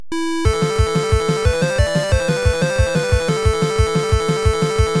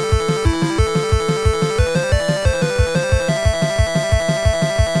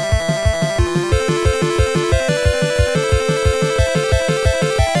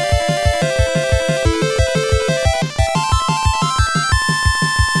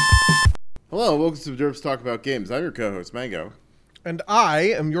welcome to Derps Talk About Games. I'm your co-host, Mango. And I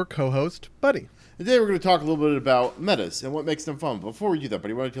am your co-host, Buddy. Today we're going to talk a little bit about metas and what makes them fun. Before we do that,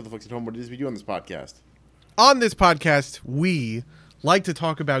 Buddy, why don't you tell the folks at home what it is we do on this podcast? On this podcast, we like to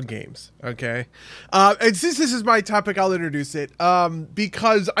talk about games, okay? And since this is my topic, I'll introduce it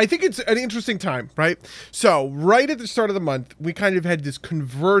because I think it's an interesting time, right? So right at the start of the month, we kind of had this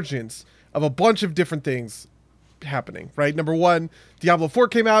convergence of a bunch of different things happening, right? Number one, Diablo 4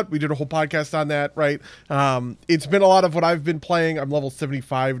 came out. We did a whole podcast on that, right? It's been a lot of what I've been playing. I'm level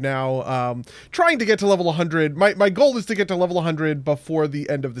 75 now, trying to get to level 100. My goal is to get to level 100 before the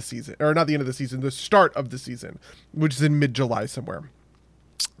end of the season, or not the end of the season, the start of the season, which is in mid-July somewhere.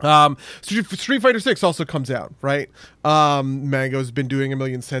 Street Fighter 6 also comes out, right? Mango's been doing a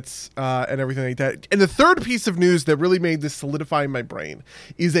million sets and everything like that. And the third piece of news that really made this solidify in my brain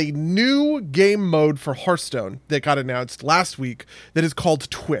is a new game mode for Hearthstone that got announced last week that is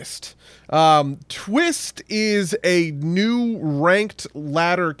called Twist. Twist is a new ranked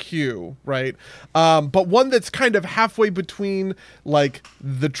ladder queue, right? But one that's kind of halfway between like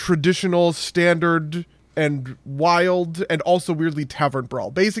the traditional standard and wild and also weirdly tavern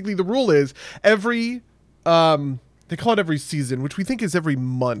brawl. Basically the rule is every they call it every season, which we think is every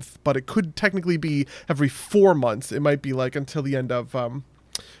month, but it could technically be every 4 months. It might be like until the end of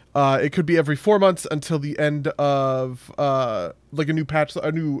it could be every 4 months until the end of like a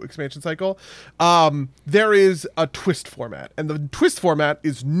new expansion cycle. There is a twist format, and the twist format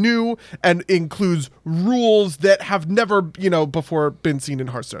is new and includes rules that have never, before been seen in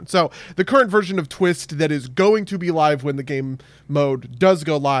Hearthstone. So the current version of Twist that is going to be live when the game mode does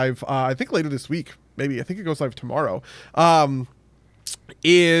go live, I think later this week, maybe. I think it goes live tomorrow,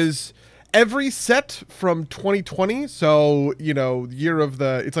 is every set from 2020, so, year of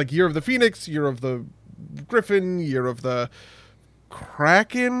the Phoenix, year of the Griffin, year of the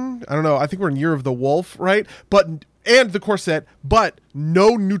Kraken, I don't know, I think we're in year of the Wolf, right? And the core set, but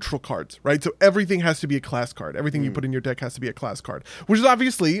no neutral cards, right? So everything has to be a class card. Everything you put in your deck has to be a class card, which is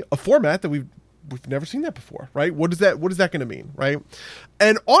obviously a format that we've never seen that before, right? What is that going to mean, right?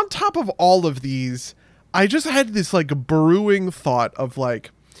 And on top of all of these, I just had this like brewing thought of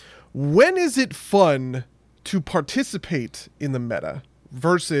like, when is it fun to participate in the meta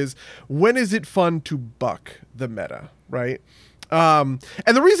versus when is it fun to buck the meta, right? And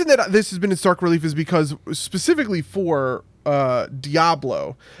the reason that this has been in stark relief is because specifically for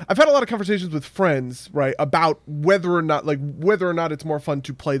Diablo, I've had a lot of conversations with friends, right, about whether or not it's more fun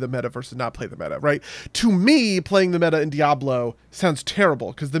to play the meta versus not play the meta, right? To me, playing the meta in Diablo sounds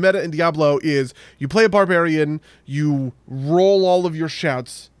terrible because the meta in Diablo is you play a barbarian, you roll all of your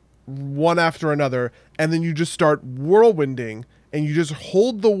shouts one after another, and then you just start whirlwinding, and you just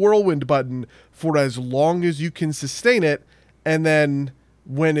hold the whirlwind button for as long as you can sustain it, and then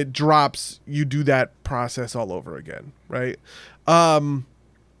when it drops, you do that process all over again, right?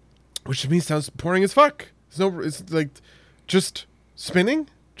 Which to me sounds boring as fuck. It's like just spinning.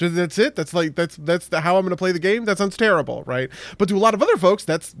 That's it. That's how I'm going to play the game. That sounds terrible, right? But to a lot of other folks,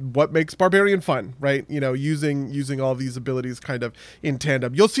 that's what makes Barbarian fun, right? Using all these abilities kind of in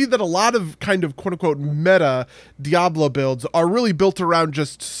tandem. You'll see that a lot of kind of quote unquote meta Diablo builds are really built around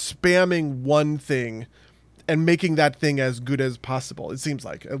just spamming one thing and making that thing as good as possible. It seems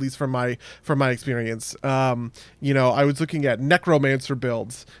like, at least from my experience. I was looking at necromancer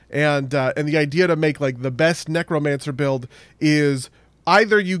builds, and the idea to make like the best necromancer build is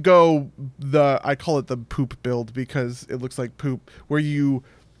either you go I call it the poop build because it looks like poop, where you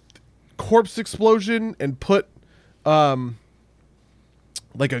corpse explosion and put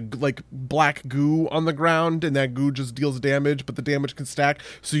like black goo on the ground, and that goo just deals damage, but the damage can stack,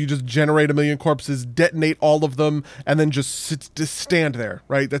 so you just generate a million corpses, detonate all of them, and then just stand there,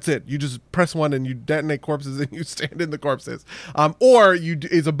 right? That's it. You just press one and you detonate corpses and you stand in the corpses. Or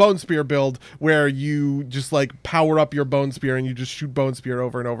is a bone spear build where you just like power up your bone spear and you just shoot bone spear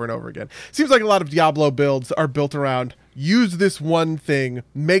over and over and over again. Seems like a lot of Diablo builds are built around use this one thing,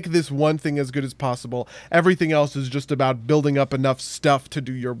 make this one thing as good as possible. Everything else is just about building up enough stuff to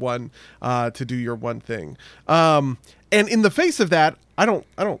do your one thing. And in the face of that, I don't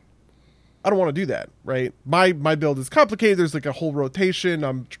want to do that, right? My build is complicated. There's like a whole rotation.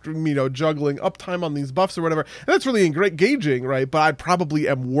 I'm juggling uptime on these buffs or whatever. And that's really engaging, right? But I probably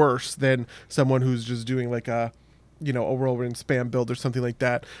am worse than someone who's just doing like a whirlwind spam build or something like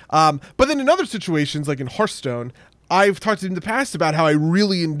that. But then in other situations, like in Hearthstone, I've talked in the past about how I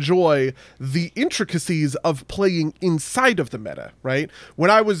really enjoy the intricacies of playing inside of the meta, right?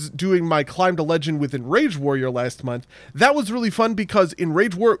 When I was doing my Climb to Legend with Enraged Warrior last month, that was really fun because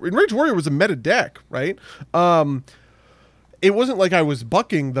Enraged Warrior was a meta deck, right? it wasn't like I was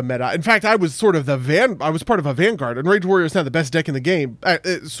bucking the meta. In fact, I was sort of I was part of a vanguard, and Rage Warrior is not the best deck in the game.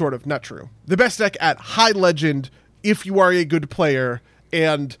 It's sort of not true. The best deck at high legend, if you are a good player,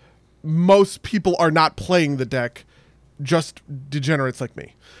 and most people are not playing the deck, just degenerates like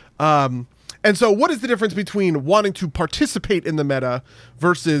me. And so what is the difference between wanting to participate in the meta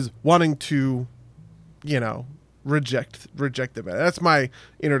versus wanting to, reject the meta? That's my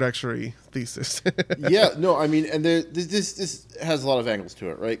introductory thesis. Yeah, no, I mean, and this has a lot of angles to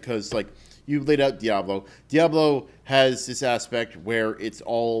it, right? Because, like, you laid out Diablo. Diablo has this aspect where it's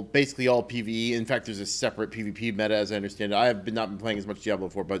basically all PvE. In fact, there's a separate PvP meta, as I understand it. I have not been playing as much Diablo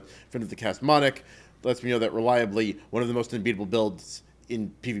before, but friend of the cast, Monic, lets me know that reliably one of the most unbeatable builds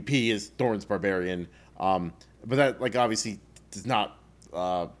in PvP is Thorin's Barbarian, but that, like, obviously does not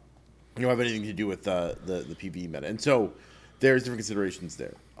have anything to do with the PvE meta, and so there's different considerations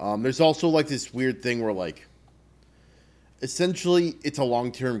there. There's also, like, this weird thing where, like, essentially it's a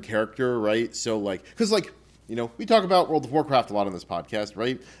long-term character, right? So, like, because, like, we talk about World of Warcraft a lot on this podcast,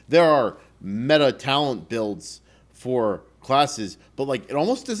 right? There are meta talent builds for classes, but, like, it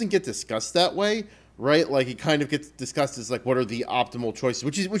almost doesn't get discussed that way. Right, like, it kind of gets discussed as, like, what are the optimal choices,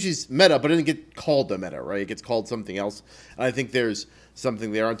 which is meta, but it doesn't get called a meta, right? It gets called something else, and I think there's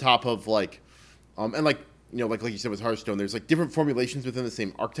something there on top of, like, and, like, like you said with Hearthstone, there's, like, different formulations within the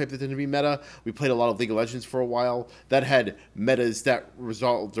same archetype that tend to be meta. We played a lot of League of Legends for a while that had metas that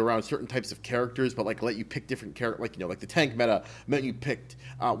resolved around certain types of characters, but, like, let you pick different characters, like, like the tank meta meant you picked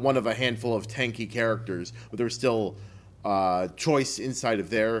one of a handful of tanky characters, but there was still choice inside of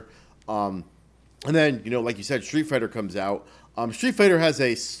there. And then, like you said, Street Fighter comes out. Street Fighter has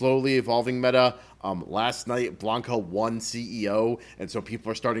a slowly evolving meta. Last night, Blanca won CEO, and so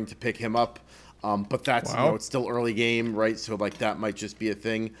people are starting to pick him up. But that's, wow. It's still early game, right? So, like, that might just be a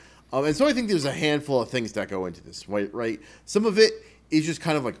thing. And so I think there's a handful of things that go into this, right? Some of it is just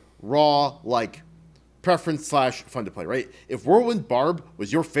kind of, like, raw, like, preference / fun to play, right? If Whirlwind Barb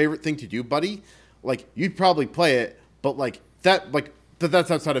was your favorite thing to do, buddy, like, you'd probably play it, but, like, that, like... But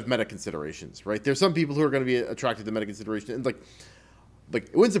that's outside of meta considerations, right? There's some people who are going to be attracted to meta considerations. And, like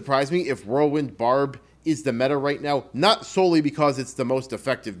it wouldn't surprise me if Whirlwind Barb is the meta right now, not solely because it's the most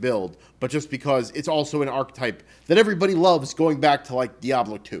effective build, but just because it's also an archetype that everybody loves going back to, like,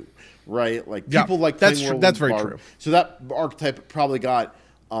 Diablo 2, right? Like, people like playing Whirlwind that's very Barb. true. So that archetype probably got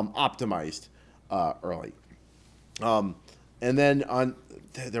optimized early. And then I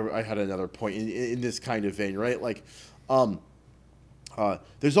had another point in this kind of vein, right? Like,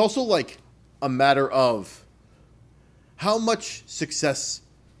 there's also, like, a matter of how much success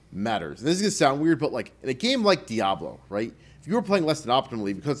matters. And this is going to sound weird, but, like, in a game like Diablo, right? If you were playing less than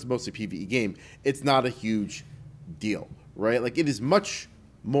optimally, because it's mostly a PvE game, it's not a huge deal, right? Like, it is much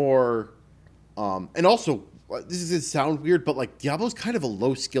more... and also, this is going to sound weird, but, like, Diablo's kind of a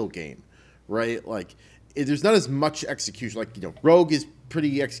low-skill game, right? Like, there's not as much execution. Like, Rogue is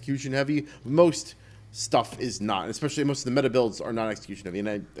pretty execution-heavy. Most... stuff is not, especially most of the meta builds are not execution heavy.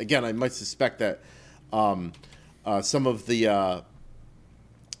 And I might suspect that some of the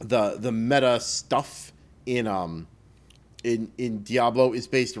meta stuff in Diablo is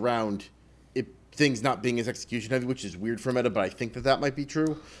based around things not being as execution heavy, which is weird for meta, but I think that might be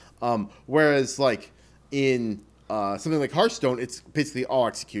true. Whereas, like, in something like Hearthstone, it's basically all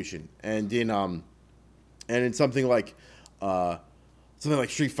execution, and in something like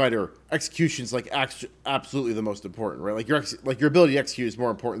Street Fighter, execution's, like, absolutely the most important, right? Like, your ability to execute is more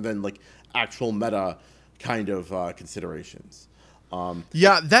important than, like, actual meta kind of considerations.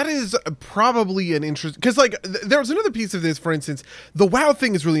 Yeah, that is probably an interest, because, like, there's another piece of this. For instance, the WoW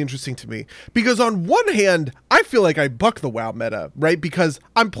thing is really interesting to me because on one hand, I feel like I buck the WoW meta, right? Because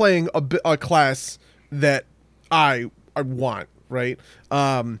I'm playing a class that I want, right?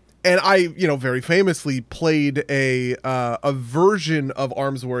 And I, very famously played a version of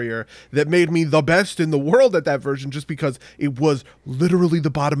Arms Warrior that made me the best in the world at that version, just because it was literally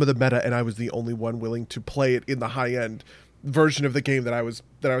the bottom of the meta, and I was the only one willing to play it in the high end version of the game that I was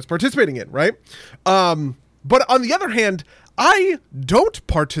participating in, right? But on the other hand, I don't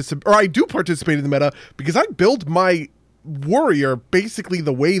participate, or I do participate in the meta because I build my warrior basically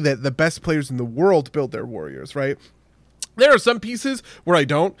the way that the best players in the world build their warriors, right? There are some pieces where I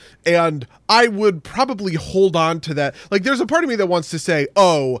don't, and I would probably hold on to that. Like, there's a part of me that wants to say,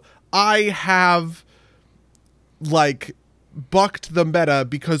 oh, I have, like, bucked the meta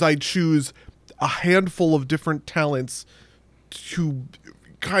because I choose a handful of different talents to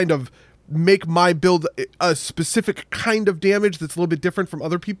kind of make my build a specific kind of damage that's a little bit different from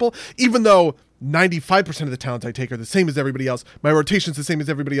other people, even though 95% of the talents I take are the same as everybody else. My rotation's the same as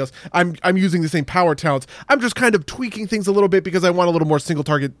everybody else. I'm using the same power talents. I'm just kind of tweaking things a little bit because I want a little more single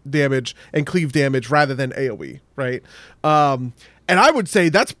target damage and cleave damage rather than AoE, right? And I would say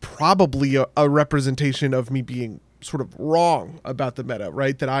that's probably a representation of me being sort of wrong about the meta,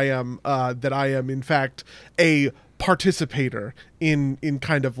 right? That I am in fact a participator in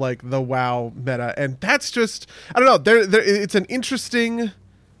kind of like the WoW meta, and that's just, I don't know. There it's an interesting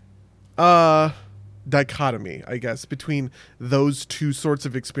dichotomy, I guess, between those two sorts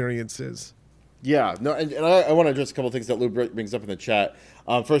of experiences. Yeah, no, and I want to address a couple of things that Lou brings up in the chat.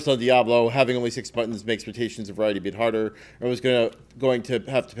 First, on Diablo, having only 6 buttons makes rotations and variety a bit harder. I was going to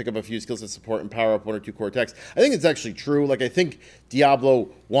have to pick up a few skills that support and power up 1 or 2 core attacks. I think it's actually true. Like, I think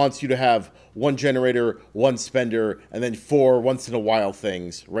Diablo wants you to have 1 generator, 1 spender, and then 4 once in a while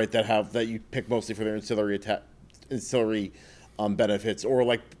things, right? That you pick mostly for their ancillary benefits, or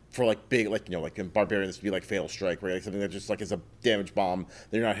like for like big, like, you know, like in Barbarian, this would be like Fatal Strike, right? Like something that just like is a damage bomb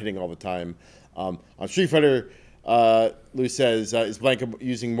that you're not hitting all the time. On Street Fighter, Lou says, is Blanca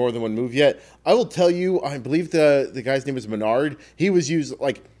using more than 1 move yet? I will tell you, I believe the guy's name was Menard. He was used,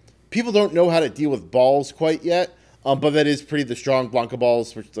 like, people don't know how to deal with balls quite yet, but that is the strong Blanca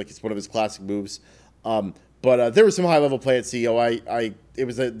balls, which like it's one of his classic moves. But there was some high level play at CEO. It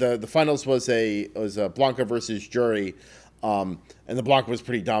was the finals was a Blanca versus Jury, and the Blanca was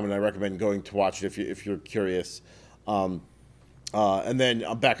pretty dominant. I recommend going to watch it if you're curious. And then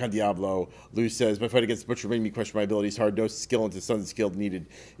I'm back on Diablo. Lou says, my fight against Butcher made me question my abilities hard. No skill into Sun's skill needed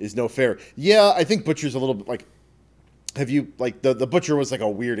is no fair. Yeah, I think Butcher's a little bit like, the Butcher was like a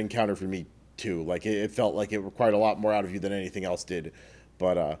weird encounter for me too. Like it felt like it required a lot more out of you than anything else did.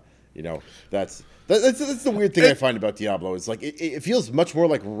 But, you know, that's the weird thing I find about Diablo. It's like, it feels much more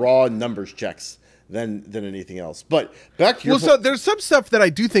like raw numbers checks than anything else. But back to your so there's some stuff that I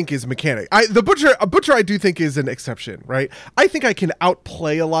do think is mechanic. A butcher I do think is an exception, right? I think I can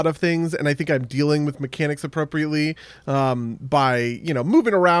outplay a lot of things, and I think I'm dealing with mechanics appropriately by, you know,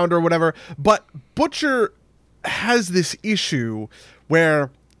 moving around or whatever. But Butcher has this issue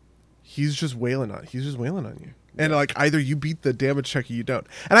where he's just wailing on you. And like either you beat the damage check or you don't.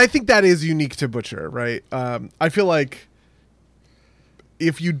 And I think that is unique to Butcher, right? I feel like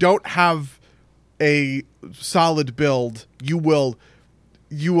if you don't have a solid build, you will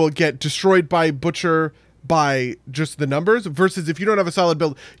get destroyed by Butcher by just the numbers, versus if you don't have a solid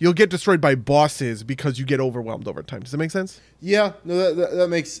build, you'll get destroyed by bosses because you get overwhelmed over time. Does that make sense? Yeah, no, that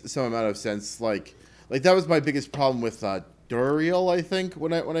makes some amount of sense. Like that was my biggest problem with Duriel, I think,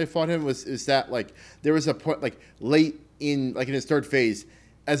 when I fought him, is that like there was a point like late in his third phase.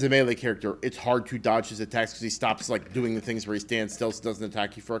 As a melee character, it's hard to dodge his attacks because he stops like doing the things where he stands still, so doesn't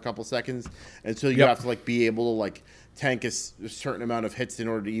attack you for a couple seconds, and so you have to like be able to like tank a certain amount of hits in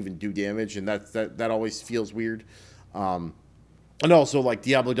order to even do damage, and that always feels weird. And also like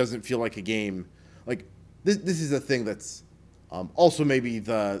Diablo doesn't feel like a game like this is a thing that's also maybe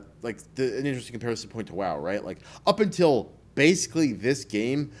an interesting comparison point to WoW, right? Like up until basically this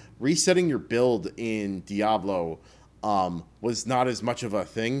game, resetting your build in Diablo was not as much of a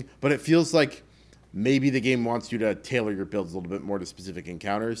thing, but it feels like maybe the game wants you to tailor your builds a little bit more to specific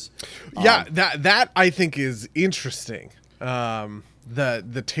encounters. Yeah, that I think is interesting.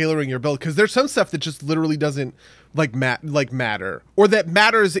 The tailoring your build, because there's some stuff that just literally doesn't matter, or that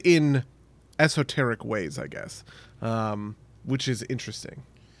matters in esoteric ways, I guess, which is interesting.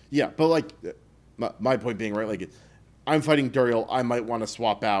 Yeah, but like my point being, right, like I'm fighting Duriel, I might want to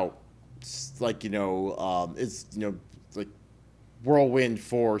swap out like, like Whirlwind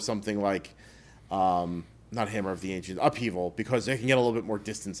for something like not Hammer of the Ancient, Upheaval, because I can get a little bit more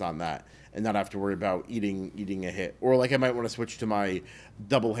distance on that and not have to worry about eating a hit. Or like I might want to switch to my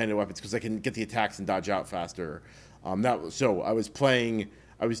double-handed weapons because I can get the attacks and dodge out faster. So I was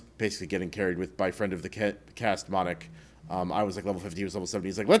basically getting carried by friend of the cast, Monic. I was like level 50, he was level 70.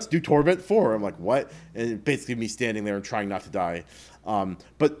 He's like, let's do Torment 4. I'm like, what? And basically me standing there and trying not to die.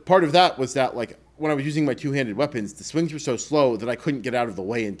 But part of that was that, like, when I was using my two-handed weapons, the swings were so slow that I couldn't get out of the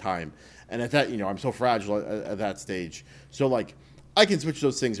way in time. And at that, I'm so fragile at that stage. So, like, I can switch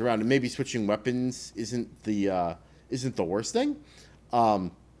those things around, and maybe switching weapons isn't the worst thing.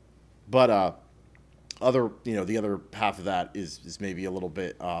 But the other half of that is maybe a little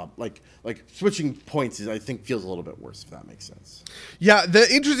bit like switching points I think feels a little bit worse, if that makes sense. Yeah,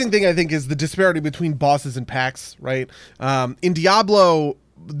 the interesting thing I think is the disparity between bosses and packs, right? In Diablo,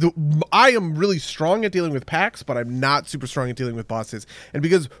 I am really strong at dealing with packs, but I'm not super strong at dealing with bosses. And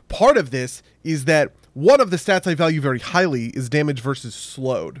because part of this is that one of the stats I value very highly is damage versus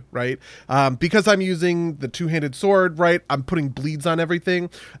slowed, right? Because I'm using the two-handed sword, right? I'm putting bleeds on everything.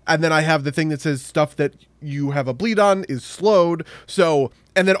 And then I have the thing that says stuff that you have a bleed on is slowed. So,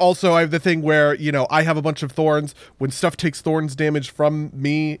 and then also I have the thing where, you know, I have a bunch of thorns. When stuff takes thorns damage from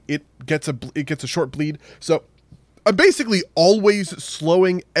me, it gets a short bleed. So I'm basically always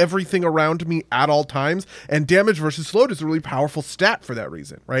slowing everything around me at all times, and damage versus slowed is a really powerful stat for that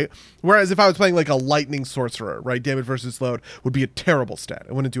reason, right? Whereas if I was playing like a lightning sorcerer, right, damage versus slowed would be a terrible stat.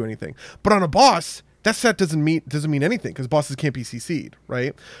 It wouldn't do anything. But on a boss, that stat doesn't mean anything because bosses can't be CC'd,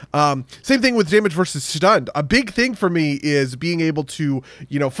 right? Same thing with damage versus stunned. A big thing for me is being able to,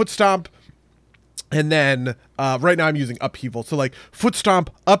 you know, foot stomp. And then right now I'm using upheaval. So like foot stomp,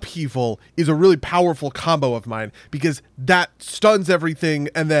 upheaval is a really powerful combo of mine because that stuns everything.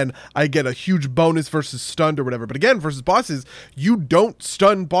 And then I get a huge bonus versus stunned or whatever. But again, versus bosses, you don't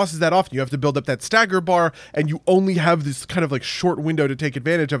stun bosses that often. You have to build up that stagger bar and you only have this kind of like short window to take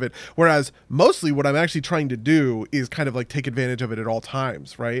advantage of it. Whereas mostly what I'm actually trying to do is kind of like take advantage of it at all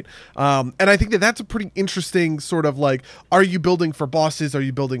times, right? And I think that that's a pretty interesting sort of like, are you building for bosses? Are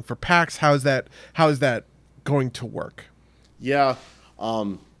you building for packs? How is that going to work? Yeah.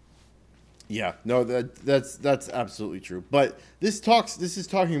 Yeah. No, that's absolutely true. But this is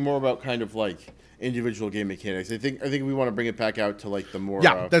talking more about kind of like individual game mechanics. I think we want to bring it back out to like the more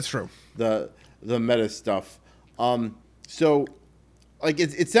that's true. The meta stuff. So like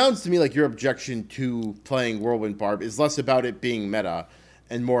it sounds to me like your objection to playing Whirlwind Barb is less about it being meta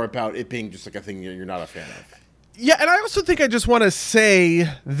and more about it being just like a thing that you're not a fan of. Yeah, and I also think I just want to say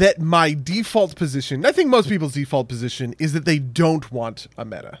that my default position, I think most people's default position, is that they don't want a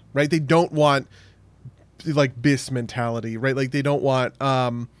meta, right? They don't want, like, BIS mentality, right? Like, they don't want,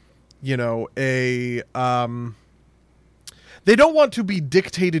 they don't want to be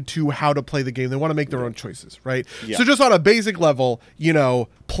dictated to how to play the game. They want to make their own choices, right? Yeah. So just on a basic level, you know,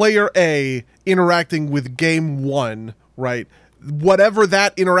 player A interacting with game one, right? Whatever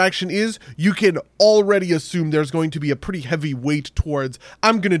that interaction is, you can already assume there's going to be a pretty heavy weight towards,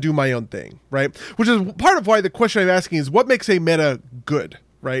 I'm going to do my own thing, right? Which is part of why the question I'm asking is, what makes a meta good,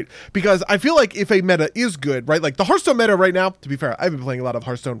 right? Because I feel like if a meta is good, right? Like the Hearthstone meta right now, to be fair, I've been playing a lot of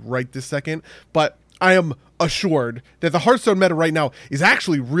Hearthstone right this second, but I am assured that the Hearthstone meta right now is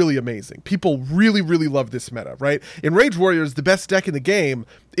actually really amazing. People really, really love this meta, right? In Rage Warriors, the best deck in the game,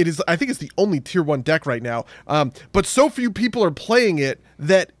 I think it's the only tier 1 deck right now. But so few people are playing it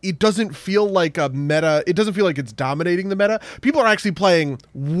that it doesn't feel like a meta. It doesn't feel like it's dominating the meta. People are actually playing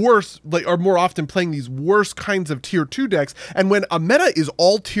worse, like, or more often playing these worse kinds of tier 2 decks. And when a meta is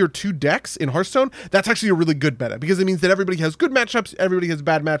all tier 2 decks in Hearthstone, that's actually a really good meta because it means that everybody has good matchups, everybody has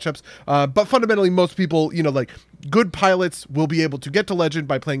bad matchups. But fundamentally, most people, you know, like good pilots will be able to get to Legend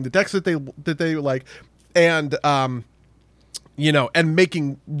by playing the decks that they like, and you know, and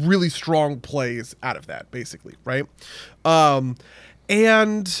making really strong plays out of that, basically, right?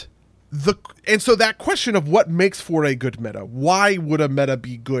 And so that question of what makes for a good meta, why would a meta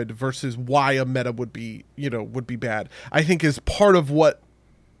be good versus why a meta would be bad, I think is part of what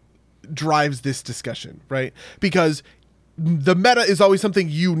drives this discussion, right? Because the meta is always something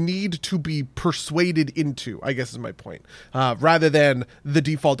you need to be persuaded into, I guess is my point, rather than the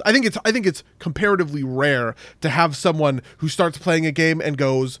default. I think it's comparatively rare to have someone who starts playing a game and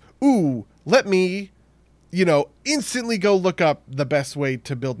goes, ooh, let me, you know, instantly go look up the best way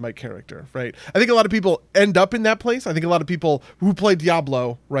to build my character, right? I think a lot of people end up in that place. I think a lot of people who play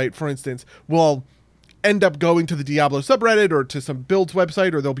Diablo, right, for instance, will end up going to the Diablo subreddit or to some builds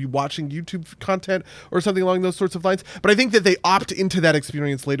website, or they'll be watching YouTube content or something along those sorts of lines. But I think that they opt into that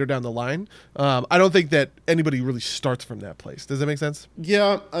experience later down the line. I don't think that anybody really starts from that place. Does that make sense?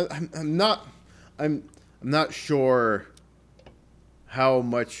 Yeah, I'm not sure how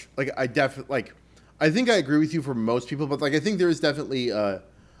much, like, I think I agree with you for most people, but like I think there is definitely a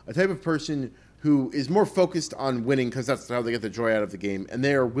type of person who is more focused on winning because that's how they get the joy out of the game, and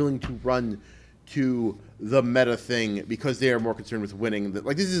they are willing to run to the meta thing because they are more concerned with winning.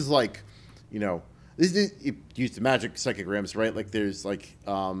 Like, this is like, you know, this is used to Magic psychograms, right? Like there's like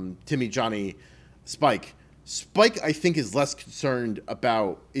Timmy, Johnny, Spike. Spike, I think, is less concerned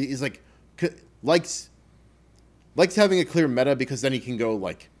about, is like likes having a clear meta because then he can go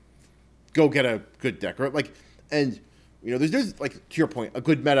get a good deck, right? Like, and you know, there's like, to your point, a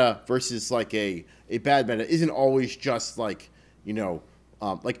good meta versus like a bad meta isn't always just like, you know,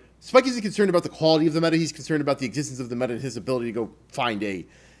 like Spike isn't concerned about the quality of the meta. He's concerned about the existence of the meta and his ability to go find a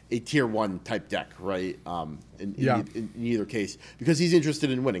tier 1 type deck, right? In either case, because he's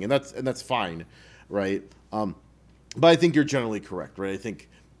interested in winning, and that's fine, right? But I think you're generally correct, right? I think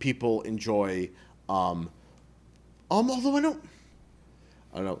people enjoy Although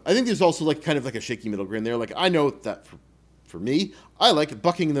I don't know. I think there's also like kind of like a shaky middle ground there. Like I know that for me, I like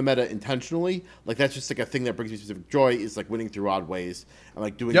bucking the meta intentionally. Like that's just like a thing that brings me specific joy is like winning through odd ways and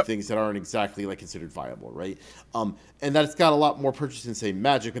like doing things that aren't exactly like considered viable, right? And that's got a lot more purchase in say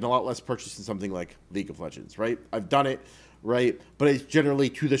Magic and a lot less purchase in something like League of Legends, right? I've done it, right? But it's generally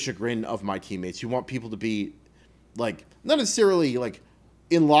to the chagrin of my teammates who want people to be like not necessarily like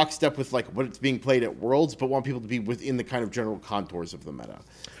in lockstep with like what it's being played at Worlds, but want people to be within the kind of general contours of the meta.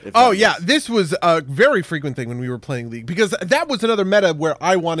 Oh yeah, this was a very frequent thing when we were playing League because that was another meta where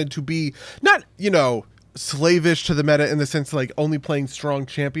I wanted to be not, slavish to the meta in the sense like only playing strong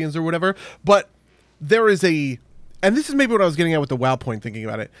champions or whatever, but there is and this is maybe what I was getting at with the WoW point thinking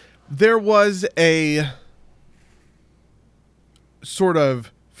about it. There was a sort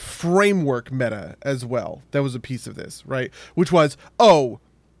of framework meta as well. That was a piece of this, right? Which was,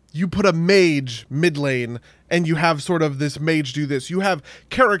 you put a mage mid lane and you have sort of this mage do this. You have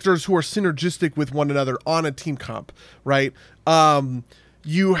characters who are synergistic with one another on a team comp, right?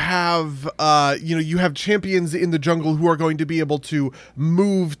 You have you have champions in the jungle who are going to be able to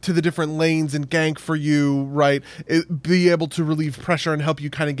move to the different lanes and gank for you, right? Be able to relieve pressure and help you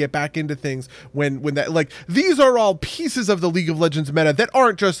kind of get back into things when that, like, these are all pieces of the League of Legends meta that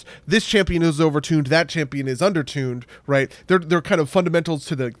aren't just this champion is overtuned, that champion is undertuned, right? They're kind of fundamentals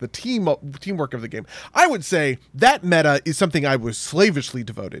to the teamwork of the game. I would say that meta is something I was slavishly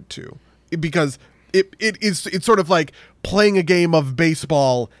devoted to because it's sort of like playing a game of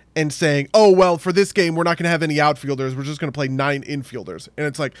baseball and saying, oh, well, for this game, we're not going to have any outfielders. We're just going to play 9 infielders. And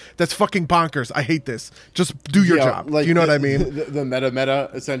it's like, that's fucking bonkers. I hate this. Just do your job. Like, do you know what I mean? The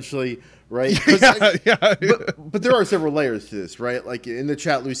meta, essentially, right? Yeah. But there are several layers to this, right? Like in the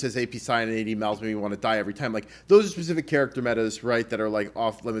chat, Lou says AP Sign and AD Mal's maybe want to die every time. Like those are specific character metas, right, that are like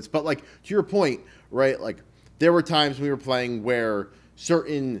off limits. But like to your point, right, like there were times we were playing where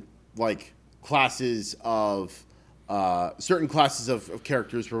certain like classes of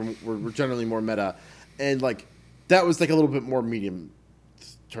characters were generally more meta, and like that was like a little bit more medium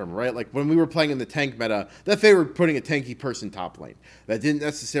term, right? Like when we were playing in the tank meta, that favored putting a tanky person top lane. That didn't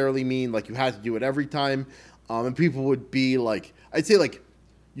necessarily mean like you had to do it every time, and people would be like, I'd say like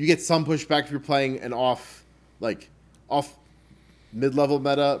you get some pushback if you're playing an off mid-level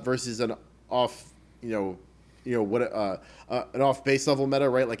meta versus an off an off base level meta,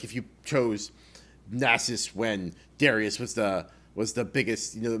 right? Like if you chose Nasus when Darius was the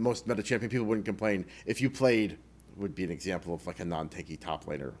biggest, the most meta champion, people wouldn't complain. If you played, would be an example of like a non-tanky top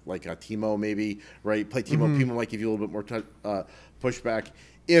laner, like a Teemo maybe, right? Play Teemo, Teemo might give you a little bit more pushback.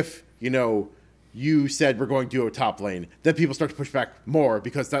 If, you said we're going to a top lane, then people start to push back more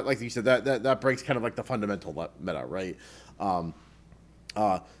because that, like you said, that breaks kind of like the fundamental meta, right?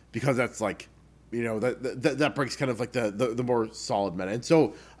 Because that's like, that breaks kind of like the more solid meta. And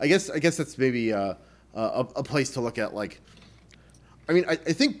so I guess that's maybe a place to look at. Like, I mean, I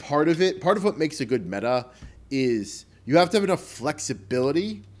think part of what makes a good meta is you have to have enough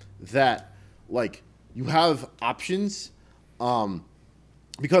flexibility that like you have options.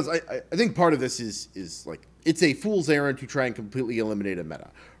 Because I think part of this is like it's a fool's errand to try and completely eliminate a meta,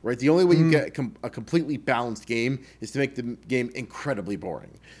 right? The only way you get a completely balanced game is to make the game incredibly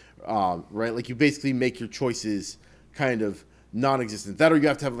boring. Right? Like you basically make your choices kind of non-existent. That or you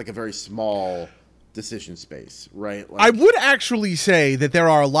have to have like a very small decision space, right? Like, I would actually say that there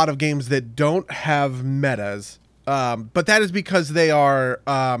are a lot of games that don't have metas, but that is because they are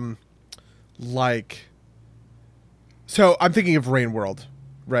so I'm thinking of Rain World,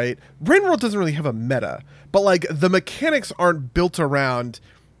 right? Rain World doesn't really have a meta, but like the mechanics aren't built around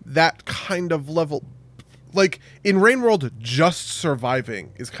that kind of level. Like in Rain World, just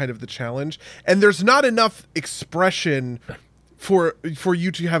surviving is kind of the challenge, and there's not enough expression for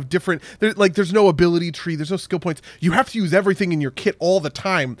you to have different. There's no ability tree, there's no skill points. You have to use everything in your kit all the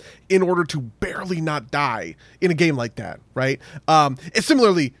time in order to barely not die in a game like that, right? And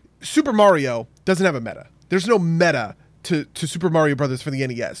similarly, Super Mario doesn't have a meta. There's no meta to Super Mario Brothers for the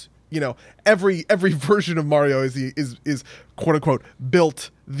NES. Every version of Mario is quote unquote built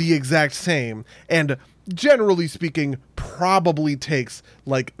the exact same, and generally speaking probably takes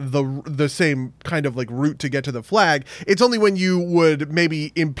like the same kind of like route to get to the flag. It's only when you would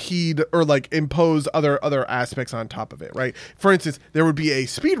maybe impede or like impose other aspects on top of it, right? For instance, there would be a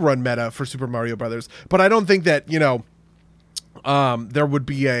speedrun meta for Super Mario Brothers, but I don't think that there would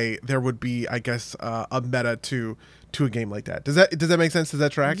be I guess a meta to a game like that. Does that make sense? Does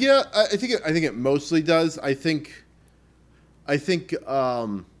that track? Yeah, I think it mostly does. I think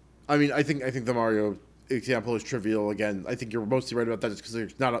the Mario example is trivial again. I think you're mostly right about that, just because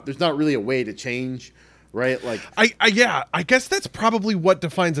there's not really a way to change, right? Like I guess that's probably what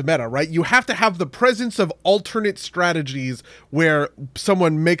defines a meta, right? You have to have the presence of alternate strategies where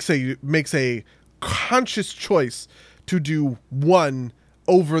someone makes a conscious choice to do one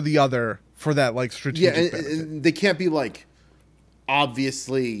over the other for that like strategic benefit. And they can't be like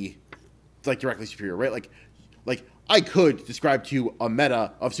obviously like directly superior, right? Like I could describe to you a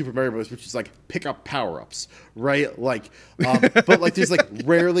meta of Super Mario Bros., which is like pick up power ups, right? Like, but like there's like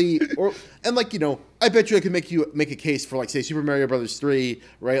rarely and like, you know, I bet you I could make a case for like say Super Mario Bros. 3,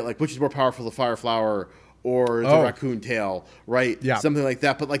 right? Like which is more powerful, the Fire Flower or the Raccoon Tail, right? Yeah, something like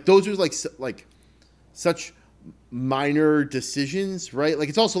that. But like those are like such minor decisions, right? Like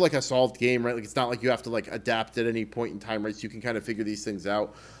it's also like a solved game, right? Like it's not like you have to like adapt at any point in time, right? So you can kind of figure these things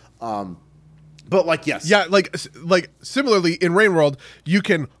out. But like, yes. Yeah, like similarly in Rain World, you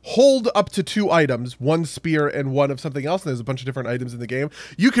can hold up to 2 items, one spear and one of something else, and there's a bunch of different items in the game.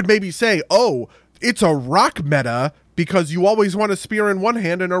 You could maybe say, oh, it's a rock meta because you always want a spear in one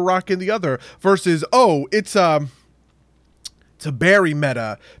hand and a rock in the other, versus, oh, it's a berry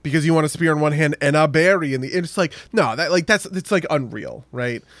meta because you want a spear in one hand and a berry in the. It's like no, it's like unreal,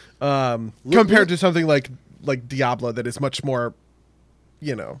 right? Compared to something like Diablo that is much more,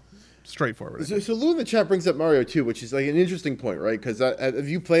 you know, straightforward. So Lou in the chat brings up Mario 2, which is like an interesting point, right? Because have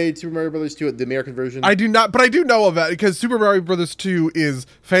you played Super Mario Brothers 2, the American version? I do not, but I do know of that because Super Mario Brothers 2 is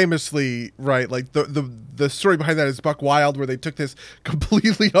famously, right, like the story behind that is Buck Wild, where they took this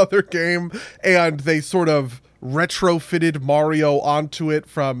completely other game and they sort of retrofitted Mario onto it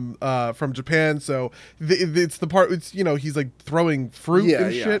from Japan. So it's the part, it's, you know, he's like throwing fruit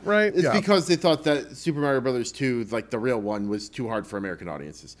shit, right? It's because they thought that Super Mario Brothers 2, like the real one, was too hard for American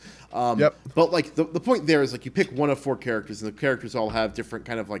audiences. But like the point there is like you pick one of 4 characters, and the characters all have different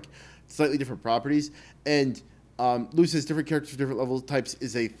kind of like slightly different properties. And Lou says different characters, different level types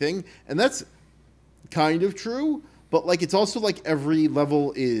is a thing, and that's kind of true. But like it's also like every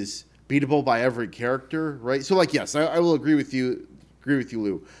level is beatable by every character, right? So like, yes, I will agree with you,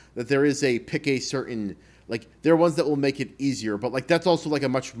 Lou, that there is a pick a certain, like there are ones that will make it easier, but like that's also like a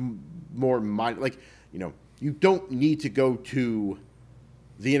much more like, you know, you don't need to go to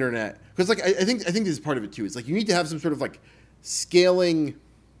the internet because like I think this is part of it too. It's like you need to have some sort of like scaling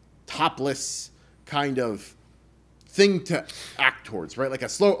topless kind of thing to act towards, right? Like a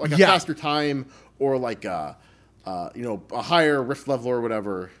faster time or like a higher rift level or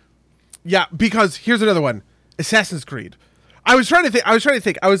whatever. Yeah, because here's another one. Assassin's Creed. I was trying to think.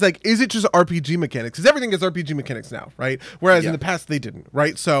 I was like, is it just RPG mechanics? Because everything is RPG mechanics now, right? Whereas in the past they didn't,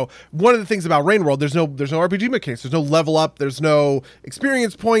 right? So one of the things about Rain World, there's no RPG mechanics. There's no level up. There's no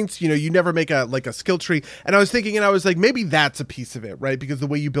experience points. You know, you never make a skill tree. And I was thinking, and I was like, maybe that's a piece of it, right? Because the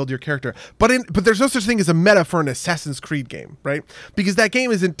way you build your character. But there's no such thing as a meta for an Assassin's Creed game, right? Because that game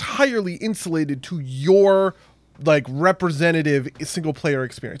is entirely insulated to your like representative single player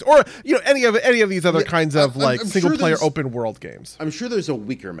experience, or you know any of these other kinds of like single player open world games. I'm sure there's a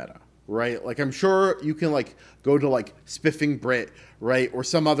weaker meta, right? Like I'm sure you can like go to like Spiffing Brit, right, or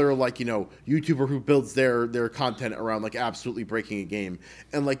some other like, you know, YouTuber who builds their content around like absolutely breaking a game,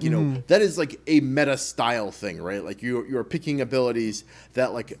 and like, you know, that is like a meta style thing, right? Like you're picking abilities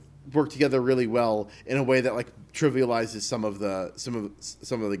that like work together really well in a way that like trivializes some of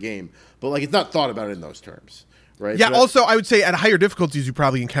the game, but like it's not thought about in those terms. Right. Yeah, also, I would say at higher difficulties, you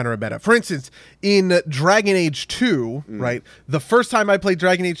probably encounter a meta. For instance, in Dragon Age 2, right, the first time I played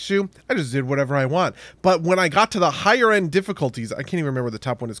Dragon Age 2, I just did whatever I want. But when I got to the higher end difficulties, I can't even remember what the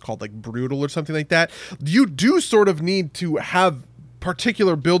top one is called, like Brutal or something like that, you do sort of need to have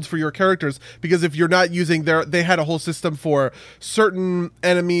particular builds for your characters, because if you're not using they had a whole system for certain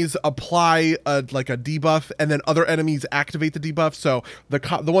enemies apply a debuff and then other enemies activate the debuff. So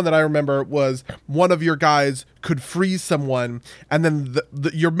the one that I remember was one of your guys could freeze someone, and then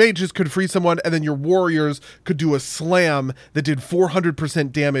your mages could freeze someone, and then your warriors could do a slam that did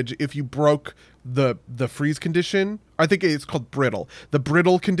 400% damage if you broke the freeze condition. I think it's called the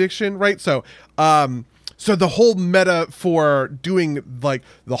brittle condition, right? So so the whole meta for doing like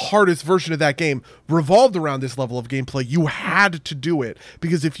the hardest version of that game revolved around this level of gameplay. You had to do it,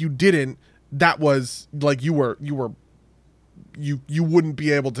 because if you didn't, that was like you wouldn't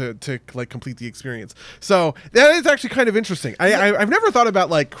be able to like complete the experience. So that is actually kind of interesting. I've never thought about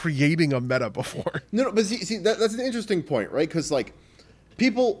like creating a meta before. No, but see that's an interesting point, right? Because like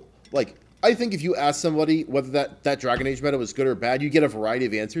people like. I think if you ask somebody whether that Dragon Age meta was good or bad, you get a variety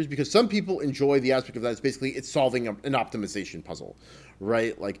of answers, because some people enjoy the aspect of that. It's basically it's solving an optimization puzzle,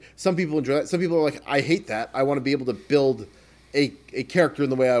 right? Like some people enjoy that. Some people are like, I hate that. I want to be able to build a character in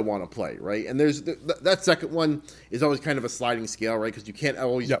the way I want to play, right? And there's that second one is always kind of a sliding scale, right? Because you can't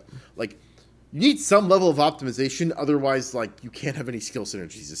always like you need some level of optimization, otherwise like you can't have any skill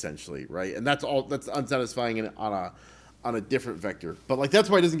synergies essentially, right? And that's unsatisfying on a different vector. But like that's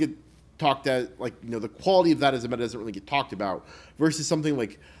why it doesn't get talked at, like, you know, the quality of that as a meta doesn't really get talked about versus something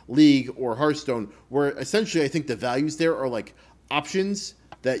like League or Hearthstone, where essentially I think the values there are like options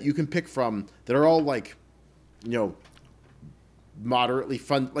that you can pick from that are all like, you know, moderately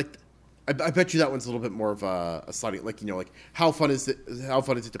fun. Like I bet you that one's a little bit more of a sliding, like, you know, like how fun is it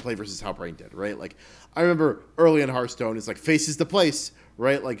to play versus how brain dead, right? Like I remember early in Hearthstone, it's like face is the place,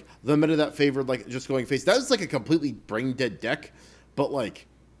 right? Like the meta that favored like just going face, that was like a completely brain dead deck, but like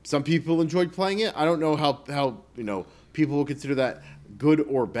some people enjoyed playing it. I don't know how you know people will consider that good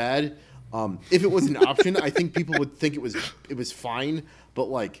or bad. If it was an option, I think people would think it was fine. But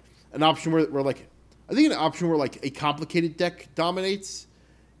like an option where like I think an option where like a complicated deck dominates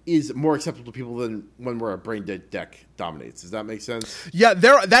is more acceptable to people than when where a brain dead deck dominates. Does that make sense? Yeah,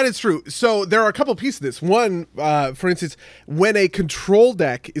 that is true. So there are a couple of pieces of this. One, for instance, when a control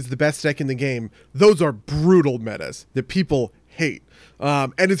deck is the best deck in the game, those are brutal metas that people hate.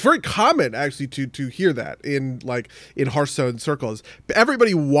 And it's very common actually to hear that in Hearthstone circles.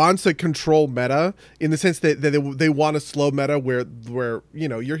 Everybody wants a control meta in the sense that they want a slow meta where you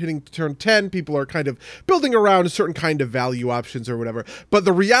know you're hitting turn 10, people are kind of building around a certain kind of value options or whatever. But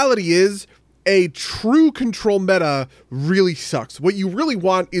the reality is a true control meta really sucks. What you really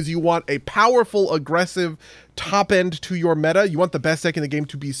want is you want a powerful, aggressive top end to your meta. You want the best deck in the game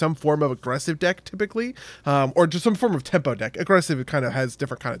to be some form of aggressive deck, typically, or just some form of tempo deck. Aggressive, it kind of has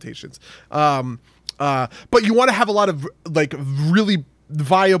different connotations. But you want to have a lot of like really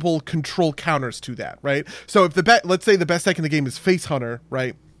viable control counters to that, right? So if let's say the best deck in the game is Face Hunter,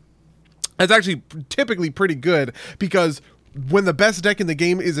 right? That's actually typically pretty good because when the best deck in the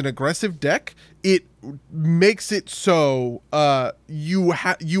game is an aggressive deck, it makes it so you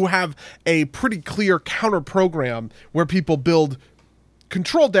have a pretty clear counter program where people build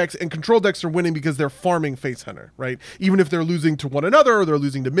control decks, and control decks are winning because they're farming Face Hunter, right? Even if they're losing to one another or they're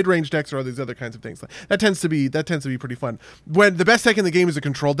losing to mid-range decks or all these other kinds of things. That tends to be pretty fun. When the best deck in the game is a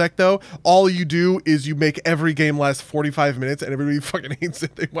control deck, though, all you do is you make every game last 45 minutes and everybody fucking hates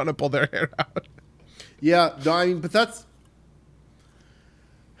it. They want to pull their hair out. Yeah, no, I mean, but that's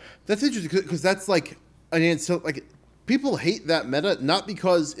interesting because that's like like people hate that meta not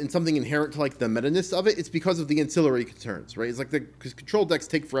because in something inherent to like the meta-ness of it. It's because of the ancillary concerns, right? It's like because control decks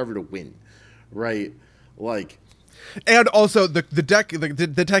take forever to win, right? Like, and also the deck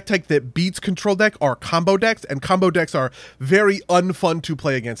type that beats control deck are combo decks, and combo decks are very unfun to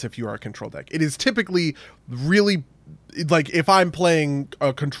play against if you are a control deck. It is typically really, like, if I'm playing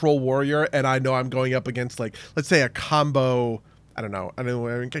a control warrior and I know I'm going up against, like, let's say a combo, I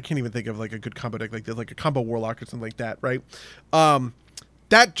can't even think of like a good combo deck like this, like a combo warlock or something like that, right?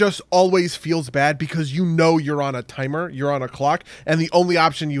 That just always feels bad because you know you're on a timer, you're on a clock, and the only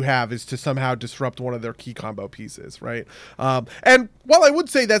option you have is to somehow disrupt one of their key combo pieces, right? And while I would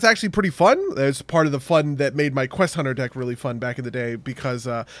say that's actually pretty fun, there's part of the fun that made my Quest Hunter deck really fun back in the day because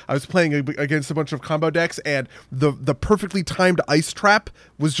I was playing against a bunch of combo decks, and the perfectly timed Ice Trap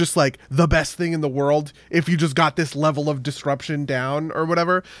was just like the best thing in the world if you just got this level of disruption down or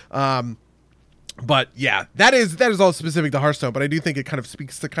whatever. But yeah, that is all specific to Hearthstone, but I do think it kind of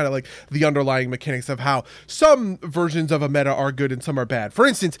speaks to kind of like the underlying mechanics of how some versions of a meta are good and some are bad. For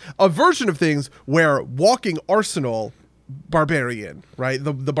instance, a version of things where Walking Arsenal Barbarian, right?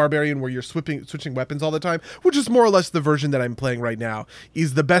 The Barbarian where you're switching weapons all the time, which is more or less the version that I'm playing right now,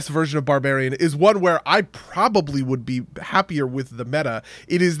 is the best version of Barbarian, is one where I probably would be happier with the meta.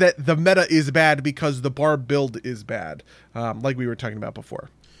 It is that the meta is bad because the Barb build is bad, like we were talking about before.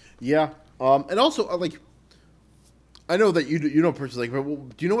 Yeah. And also, like, I know that you don't personally like,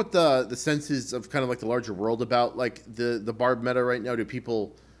 but do you know what the sense is of kind of like the larger world about like the Barb meta right now? How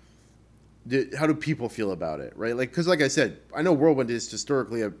do people feel about it, right? Like, because like I said, I know Whirlwind is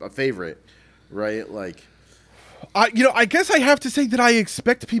historically a favorite, right? Like, I guess I have to say that I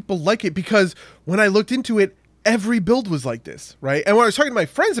expect people like it because when I looked into it, every build was like this, right? And when I was talking to my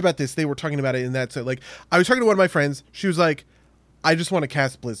friends about this, they were talking about it in that. So, like, I was talking to one of my friends. She was like, I just want to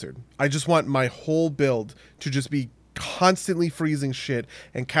cast Blizzard. I just want my whole build to just be constantly freezing shit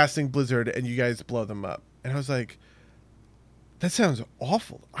and casting Blizzard, and you guys blow them up. And I was like, that sounds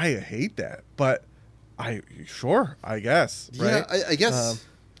awful. I hate that. But I guess. Right? Yeah, I guess.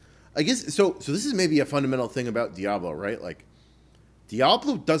 I guess so. So this is maybe a fundamental thing about Diablo, right? Like,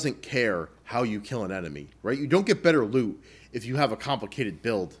 Diablo doesn't care how you kill an enemy, right? You don't get better loot if you have a complicated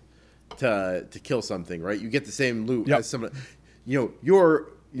build to kill something, right? You get the same loot as someone. your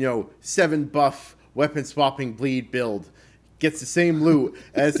 7 buff weapon swapping bleed build gets the same loot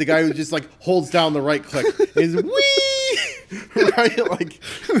as the guy who just like holds down the right click. Is wee right? Like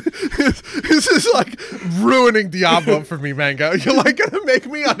this is like ruining Diablo for me, Mango. You're like gonna make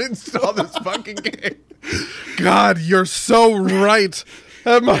me uninstall this fucking game. God, you're so right.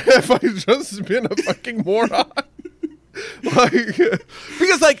 Have I just been a fucking moron? Like,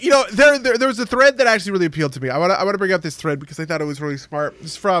 because like there was a thread that actually really appealed to me. I want to bring up this thread because I thought it was really smart.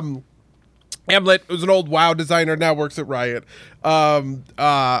 It's from Hamlet, who's an old WoW designer, now works at Riot. I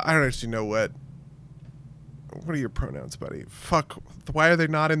don't actually know what are your pronouns, buddy? Fuck, why are they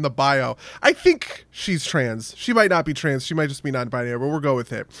not in the bio? I think she's trans. She might not be trans. She might just be non-binary, but we'll go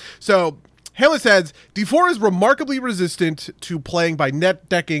with it. So Hamlet says, D4 is remarkably resistant to playing by net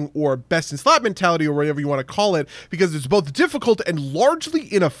decking or best in slot mentality or whatever you want to call it, because it's both difficult and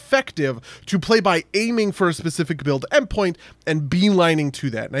largely ineffective to play by aiming for a specific build endpoint and beelining to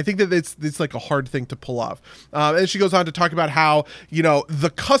that. And I think that it's like a hard thing to pull off. And she goes on to talk about how,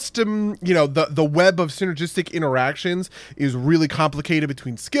 the custom, the web of synergistic interactions is really complicated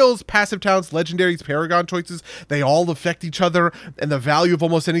between skills, passive talents, legendaries, paragon choices. They all affect each other, and the value of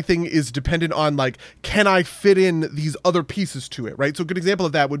almost anything is dependent on like, can I fit in these other pieces to it, right? So a good example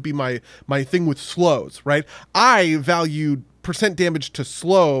of that would be my thing with slows, right? I valued percent damage to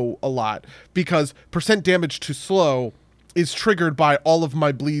slow a lot because percent damage to slow is triggered by all of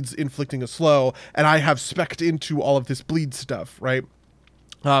my bleeds inflicting a slow, and I have spec'd into all of this bleed stuff, right?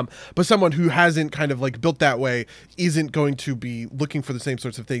 But someone who hasn't kind of like built that way isn't going to be looking for the same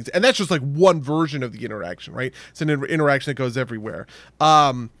sorts of things. And that's just like one version of the interaction, right? It's an interaction that goes everywhere.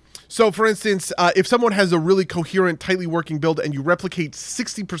 So, for instance, if someone has a really coherent, tightly working build and you replicate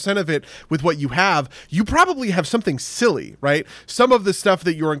 60% of it with what you have, you probably have something silly, right? Some of the stuff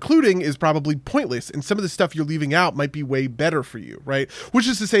that you're including is probably pointless, and some of the stuff you're leaving out might be way better for you, right? Which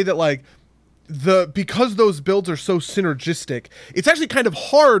is to say that, like, because those builds are so synergistic, it's actually kind of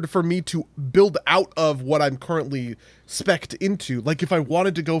hard for me to build out of what I'm currently spec'd into. Like if I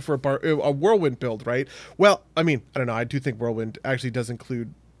wanted to go for a Whirlwind build, right? Well, I mean, I don't know. I do think Whirlwind actually does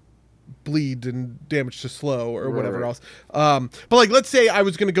include bleed and damage to slow or whatever else. But like, let's say I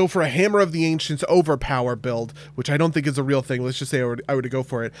was going to go for a Hammer of the Ancients Overpower build, which I don't think is a real thing. Let's just say I would go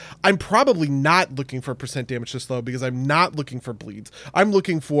for it. I'm probably not looking for percent damage to slow because I'm not looking for bleeds. I'm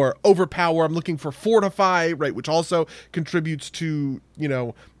looking for Overpower. I'm looking for Fortify, right? Which also contributes to,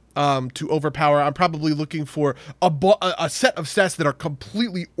 to Overpower. I'm probably looking for a set of stats that are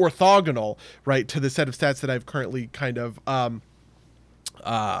completely orthogonal, right, to the set of stats that I've currently kind of,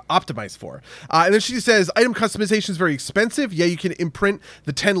 optimized for. And then she says, item customization is very expensive. Yeah, you can imprint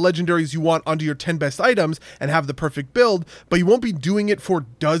the 10 legendaries you want onto your 10 best items and have the perfect build, but you won't be doing it for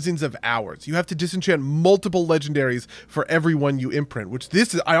dozens of hours. You have to disenchant multiple legendaries for every one you imprint, which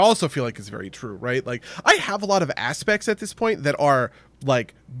I also feel like is very true, right? Like, I have a lot of aspects at this point that are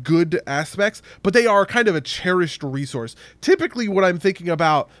like good aspects, but they are kind of a cherished resource. Typically what I'm thinking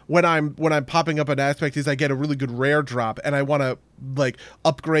about when I'm popping up an aspect is I get a really good rare drop and I want to like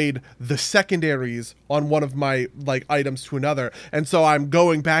upgrade the secondaries on one of my like items to another, and so I'm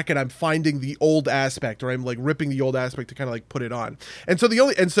going back and I'm finding the old aspect, or I'm like ripping the old aspect to kind of like put it on. And so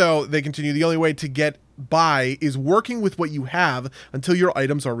they continue, the only way to get by is working with what you have until your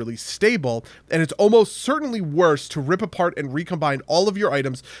items are really stable, and it's almost certainly worse to rip apart and recombine all of your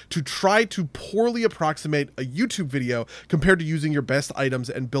items to try to poorly approximate a YouTube video compared to using your best items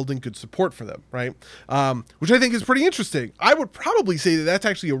and building good support for them, right? Which I think is pretty interesting. I would probably say that that's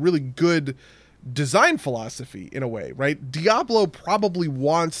actually a really good design philosophy in a way, right? Diablo probably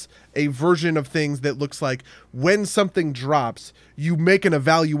wants a version of things that looks like when something drops, you make an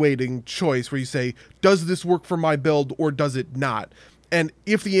evaluating choice where you say, does this work for my build or does it not? And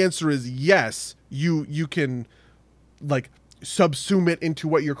if the answer is yes, you can like subsume it into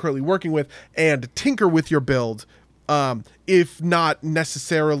what you're currently working with and tinker with your build, if not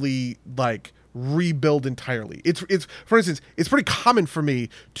necessarily like rebuild entirely. It's for instance, it's pretty common for me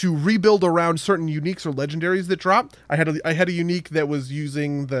to rebuild around certain uniques or legendaries that drop. I had a unique that was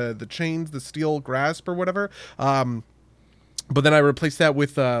using the chains, the steel grasp or whatever. But then I replaced that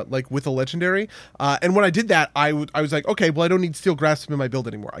with a legendary. And when I did that, I was like, okay, well, I don't need Steel Grasp in my build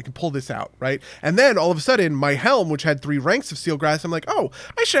anymore. I can pull this out, right? And then all of a sudden, my helm, which had 3 ranks of Steel Grasp, I'm like, oh,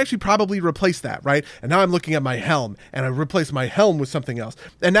 I should actually probably replace that, right? And now I'm looking at my helm, and I replace my helm with something else.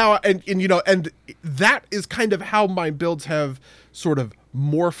 And now, and that is kind of how my builds have sort of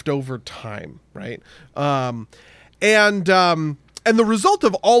morphed over time, right? And the result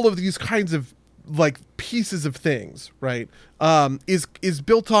of all of these kinds of like pieces of things, right, is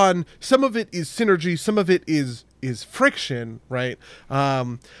built on, some of it is synergy, some of it is is friction, right?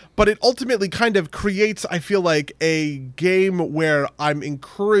 But it ultimately kind of creates, I feel like, a game where I'm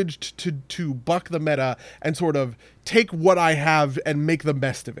encouraged to buck the meta and sort of take what I have and make the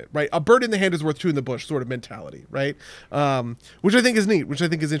best of it, right? A bird in the hand is worth two in the bush sort of mentality, right? Which I think is neat, which I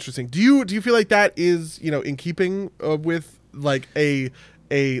think is interesting. Do you feel like that is, in keeping with like a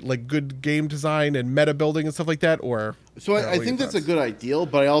like good game design and meta building and stuff like that? Or so I think that's a good ideal,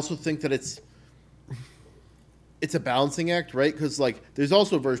 but I also think that it's a balancing act, right? Because like there's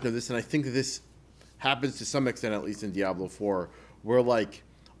also a version of this, and I think that this happens to some extent, at least in Diablo 4, where like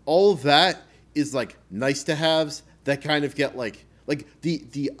all of that is like nice to haves that kind of get like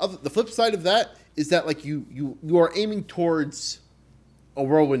the flip side of that is that like you are aiming towards a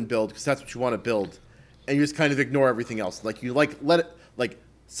whirlwind build because that's what you want to build, and you just kind of ignore everything else. Like you like let it like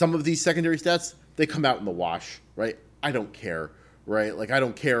some of these secondary stats, they come out in the wash, right? I don't care, right? Like I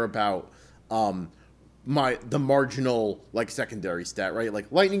don't care about the marginal like secondary stat, right?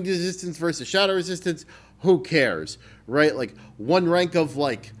 Like lightning resistance versus shadow resistance, who cares, right? Like one rank of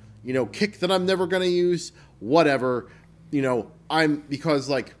like, kick that I'm never gonna use, whatever, because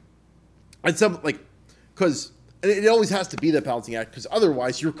it always has to be that balancing act, because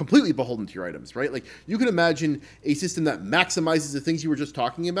otherwise you're completely beholden to your items, right? Like you can imagine a system that maximizes the things you were just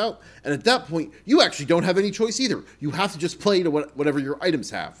talking about, and at that point you actually don't have any choice either. You have to just play to whatever your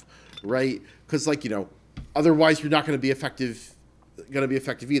items have, right? Because otherwise you're not going to be effective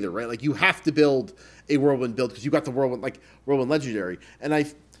either, right? Like you have to build a whirlwind build because you got the whirlwind legendary, and I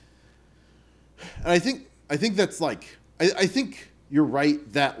think that's like I think you're right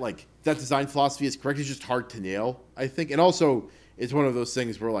that like that design philosophy is correct. It's just hard to nail, I think. And also it's one of those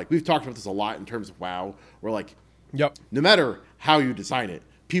things where like we've talked about this a lot in terms of WoW, where like no matter how you design it,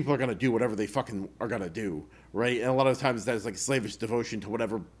 people are gonna do whatever they fucking are gonna do, right? And a lot of times that is like slavish devotion to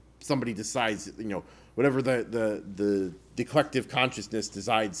whatever somebody decides, whatever the collective consciousness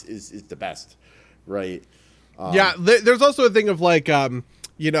decides is the best, right? There's also a thing of like this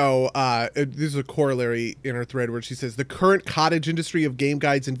is a corollary in her thread where she says the current cottage industry of game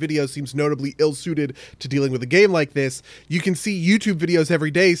guides and videos seems notably ill-suited to dealing with a game like this. You can see YouTube videos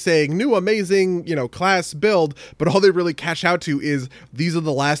every day saying new amazing, class build, but all they really cash out to is these are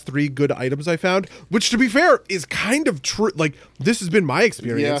the last 3 good items I found, which to be fair is kind of true. Like this has been my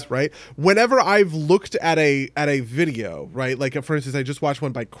experience, right? Whenever I've looked at a video, right? Like for instance, I just watched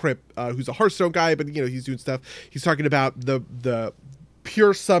one by Crip, who's a Hearthstone guy, but he's doing stuff. He's talking about the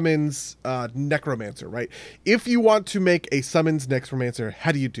pure summons necromancer, right? If you want to make a summons necromancer,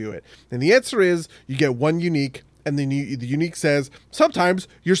 how do you do it? And the answer is you get one unique, and then the unique says sometimes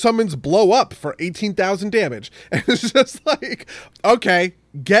your summons blow up for 18,000 damage. And it's just like, okay,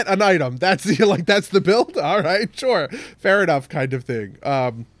 get an item. That's the build. All right, sure, fair enough, kind of thing.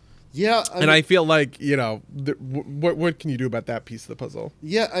 I feel like what can you do about that piece of the puzzle?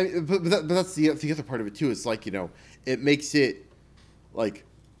 Yeah, but that's the other part of it too. Is like it makes it like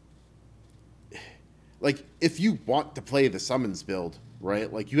if you want to play the summons build,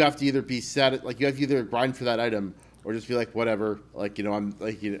 right? Like you have to either be set, like you have to either grind for that item or just be like whatever, like I'm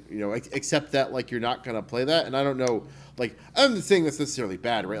like accept that like you're not gonna play that. And I don't know, like I'm not saying that's necessarily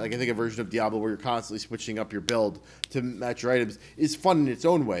bad, right? Like I think a version of Diablo where you're constantly switching up your build to match your items is fun in its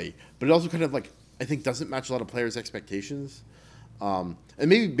own way, but it also kind of like I think doesn't match a lot of players' expectations. And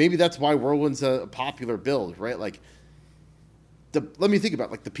maybe that's why Whirlwind's a popular build, right? Like let me think about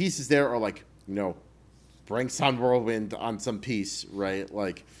it. Like the pieces there are like bring some Whirlwind on some piece, right?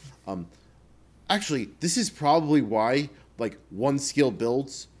 Like actually this is probably why like one skill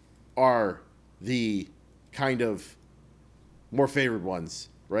builds are the kind of more favored ones,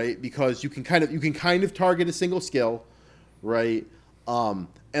 right? Because you can kind of target a single skill, right? And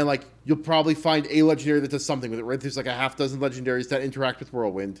like you'll probably find a legendary that does something with it, right? There's like a half dozen legendaries that interact with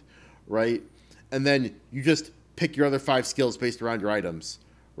Whirlwind, right? And then you just pick your other 5 skills based around your items,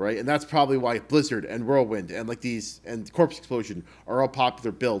 right? And that's probably why Blizzard and Whirlwind and like these and Corpse Explosion are all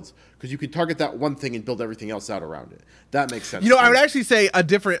popular builds, because you can target that one thing and build everything else out around it. That makes sense. I would actually say a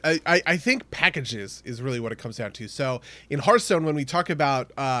different. I think packages is really what it comes down to. So in Hearthstone, when we talk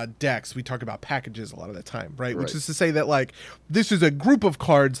about decks, we talk about packages a lot of the time, right? Which is to say that like this is a group of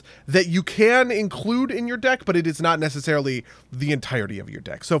cards that you can include in your deck, but it is not necessarily the entirety of your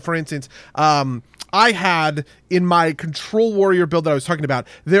deck. So for instance, I had in my Control Warrior build that I was talking about,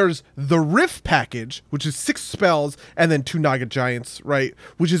 there's the Riff package, which is 6 spells and then 2 Naga Giants, right?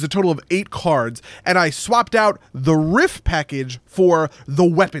 Which is a total of 8 cards. And I swapped out the Riff package for the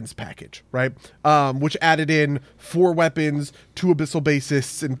Weapons package, right? Which added in 4 weapons, 2 Abyssal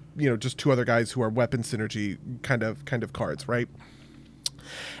Basists, and just 2 other guys who are weapon synergy kind of cards, right?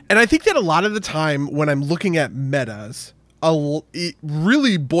 And I think that a lot of the time when I'm looking at metas, it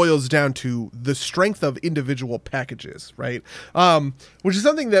really boils down to the strength of individual packages, right? Which is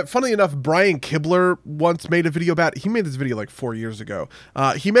something that, funnily enough, Brian Kibler once made a video about. He made this video like 4 years ago.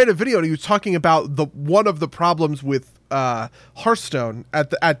 He made a video and he was talking about one of the problems with Hearthstone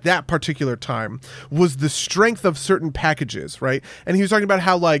at that particular time was the strength of certain packages, right? And he was talking about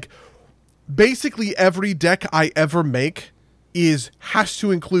how like basically every deck I ever make has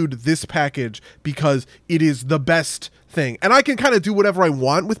to include this package because it is the best thing. And I can kind of do whatever I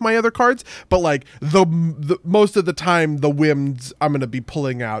want with my other cards, but like the most of the time the wins I'm going to be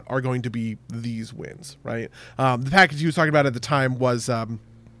pulling out are going to be these wins, right? The package he was talking about at the time was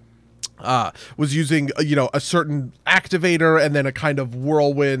using a certain activator and then a kind of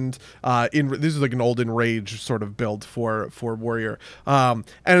whirlwind. This is like an old Enrage sort of build for warrior, and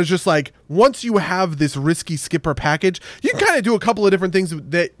it's just like once you have this risky skipper package, you can kind of do a couple of different things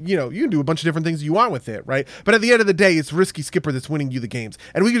that you can do a bunch of different things you want with it, right? But at the end of the day, it's risky skipper that's winning you the games,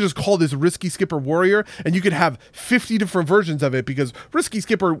 and we could just call this risky skipper warrior, and you could have 50 different versions of it because risky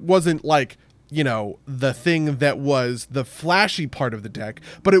skipper wasn't like the thing that was the flashy part of the deck,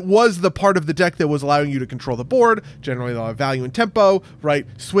 but it was the part of the deck that was allowing you to control the board, generally a lot of value and tempo, right?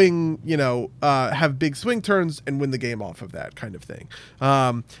 Swing, have big swing turns and win the game off of that kind of thing.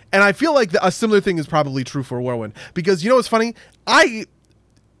 And I feel like a similar thing is probably true for Whirlwind because what's funny? I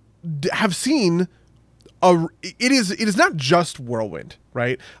have seen it is not just Whirlwind,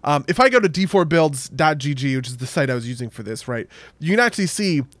 right? If I go to d4builds.gg, which is the site I was using for this, right, you can actually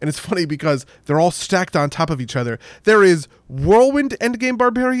see, and it's funny because they're all stacked on top of each other. There is Whirlwind Endgame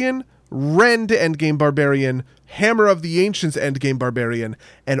Barbarian, Rend Endgame Barbarian, Hammer of the Ancients Endgame Barbarian,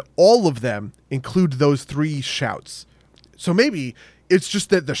 and all of them include those 3 shouts. So maybe it's just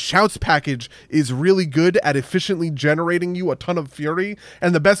that the shouts package is really good at efficiently generating you a ton of fury,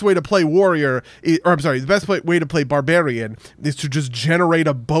 and the best way to play the best way to play barbarian is to just generate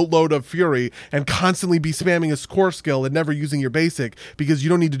a boatload of fury and constantly be spamming a core skill and never using your basic because you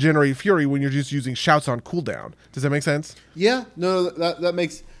don't need to generate fury when you're just using shouts on cooldown. Does that make sense? Yeah, no, that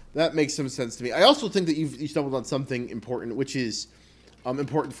makes some sense to me. I also think that you stumbled on something important, which is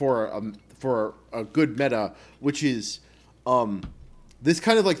important for a good meta, which is this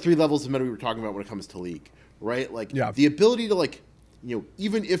kind of like 3 levels of meta we were talking about when it comes to League, right? Like the ability to like,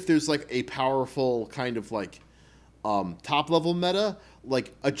 even if there's like a powerful kind of like top level meta,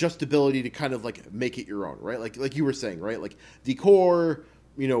 like adjustability to kind of like make it your own, right? Like you were saying, right? Like the core,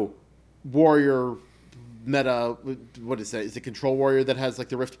 warrior meta, what is that? Is it Control Warrior that has like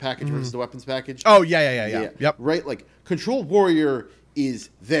the Rift package versus the weapons package? Oh, yeah. Yep. Right? Like Control Warrior is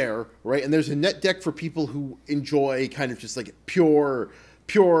there, right? And there's a net deck for people who enjoy kind of just like pure,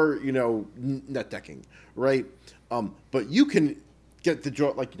 net decking, right? But you can get the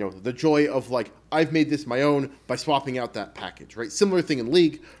joy, the joy of like, I've made this my own by swapping out that package, right? Similar thing in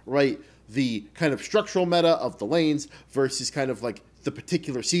League, right? The kind of structural meta of the lanes versus kind of like the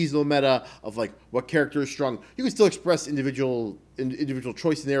particular seasonal meta of like what character is strong. You can still express individual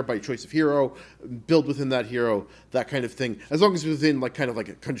choice in there by choice of hero, build within that hero, that kind of thing, as long as it's within like kind of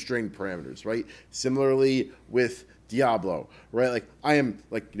like constrained parameters, right? Similarly with Diablo, right? Like I am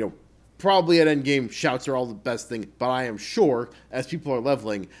like, probably at endgame shouts are all the best thing, but I am sure as people are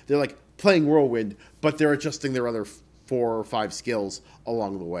leveling, they're like playing Whirlwind, but they're adjusting their other 4 or 5 skills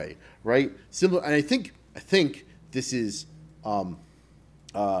along the way, right? Similar, and I think this is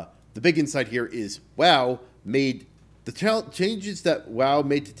the big insight here is WoW made the changes that WoW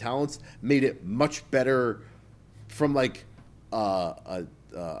made to talents made it much better from like a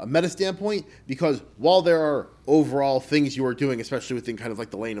meta standpoint, because while there are overall things you are doing, especially within kind of like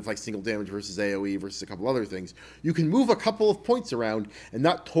the lane of like single damage versus AoE versus a couple other things, you can move a couple of points around and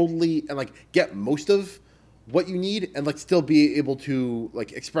not totally and like get most of what you need and like still be able to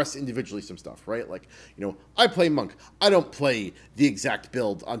like express individually some stuff, right? Like, I play Monk. I don't play the exact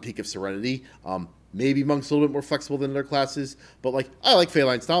build on Peak of Serenity. Maybe Monk's a little bit more flexible than other classes, but like I like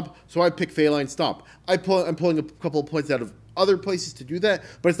Phalanx Stomp, so I pick Phalanx Stomp. I'm pulling a couple of points out of other places to do that,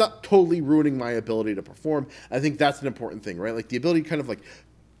 but it's not totally ruining my ability to perform. I think that's an important thing, right? Like the ability to kind of like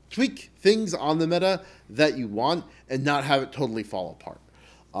tweak things on the meta that you want and not have it totally fall apart.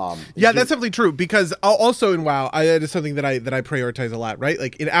 That's definitely true, because also in WoW, that is something that I prioritize a lot, right?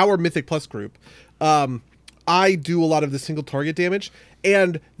 Like in our Mythic Plus group, I do a lot of the single target damage,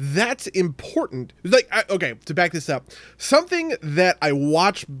 and that's important. Like, okay, to back this up, something that I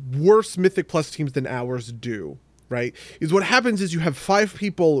watch worse Mythic Plus teams than ours do, right, is what happens is you have 5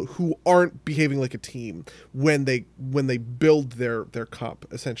 people who aren't behaving like a team when they build their comp,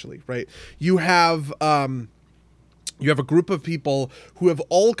 essentially, right? You have You have a group of people who have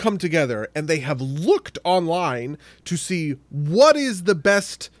all come together and they have looked online to see what is the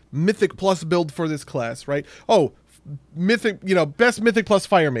best Mythic Plus build for this class, right? Oh, Mythic, best Mythic Plus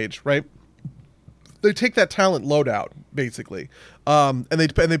Fire Mage, right? They take that talent loadout, basically, and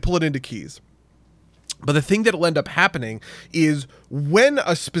they pull it into keys. But the thing that'll end up happening is when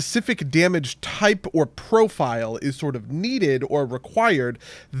a specific damage type or profile is sort of needed or required,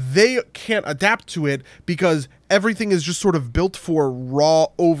 they can't adapt to it because everything is just sort of built for raw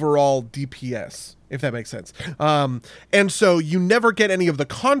overall DPS, if that makes sense. And so you never get any of the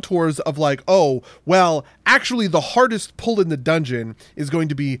contours of like, oh, well, actually the hardest pull in the dungeon is going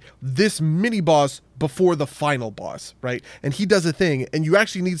to be this mini boss before the final boss, right? And he does a thing, and you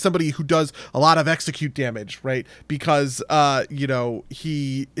actually need somebody who does a lot of execute damage, right? Because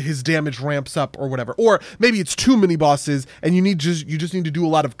his damage ramps up or whatever. Or maybe it's too many bosses and you just need to do a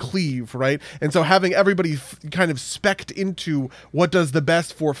lot of cleave, right? And so having everybody kind of spec'd into what does the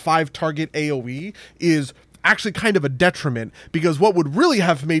best for 5 target AoE is actually kind of a detriment, because what would really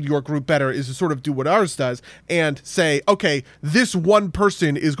have made your group better is to sort of do what ours does and say, okay, this one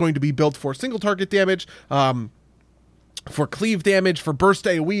person is going to be built for single target damage, for cleave damage, for burst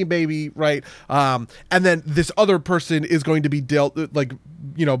AoE maybe, right? And then this other person is going to be built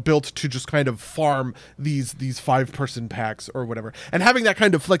to just kind of farm these 5-person packs or whatever. And having that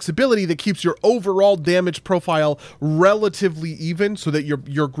kind of flexibility that keeps your overall damage profile relatively even, so that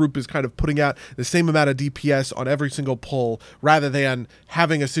your group is kind of putting out the same amount of DPS on every single pull, rather than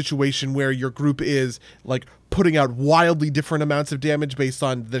having a situation where your group is like putting out wildly different amounts of damage based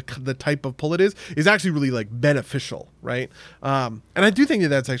on the type of pull it is actually really like beneficial, right? And I do think that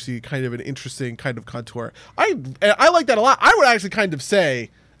that's actually kind of an interesting kind of contour. I like that a lot. I would actually kind of say,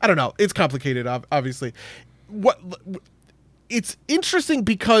 I don't know, it's complicated, obviously. It's interesting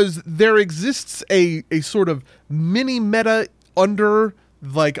because there exists a sort of mini meta under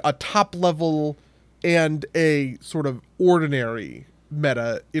like a top level and a sort of ordinary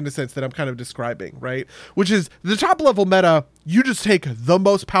meta, in the sense that I'm kind of describing, right? Which is the top level meta, you just take the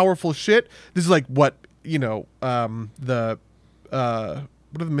most powerful shit. This is like what, what are the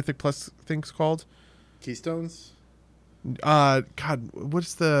Mythic Plus things called? Keystones? God,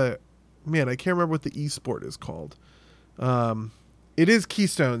 what's I can't remember what the esport is called. It is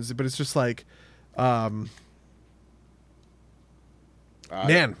Keystones, but it's just like,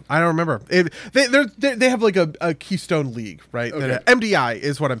 man, I don't remember. They have like a Keystone League, right? Okay. MDI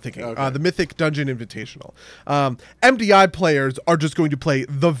is what I'm thinking. Okay. The Mythic Dungeon Invitational. MDI players are just going to play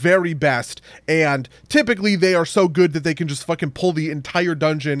the very best, and typically they are so good that they can just fucking pull the entire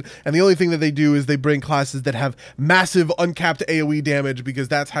dungeon, and the only thing that they do is they bring classes that have massive uncapped AoE damage, because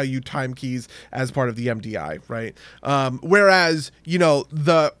that's how you time keys as part of the MDI, right? Whereas,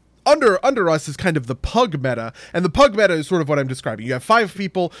 the under us is kind of the pug meta, and the pug meta is sort of what I'm describing. You have 5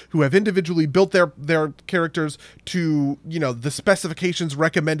 people who have individually built their characters to, the specifications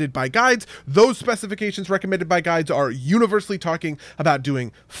recommended by guides. Those specifications recommended by guides are universally talking about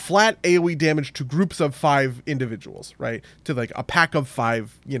doing flat AoE damage to groups of 5 individuals, right? To like a pack of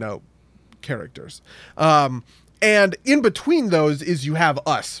 5, characters. And in between those is you have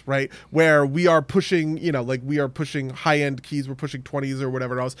us, right? Where we are pushing, we are pushing high-end keys, we're pushing 20s or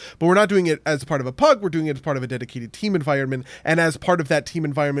whatever else, but we're not doing it as part of a pug, we're doing it as part of a dedicated team environment. And as part of that team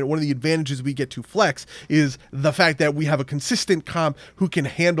environment, one of the advantages we get to flex is the fact that we have a consistent comp who can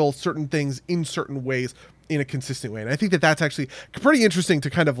handle certain things in certain ways in a consistent way. And I think that that's actually pretty interesting to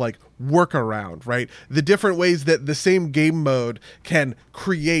kind of like work around, right? The different ways that the same game mode can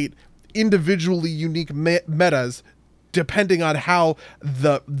create individually unique metas depending on how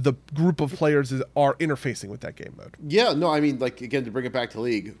the group of players are interfacing with that game mode. Yeah, no, I mean, like, again, to bring it back to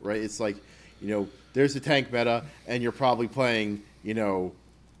League, right? It's like, there's a tank meta, and you're probably playing, a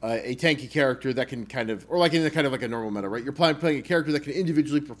tanky character that can kind of, or like in a kind of like a normal meta, right? You're playing a character that can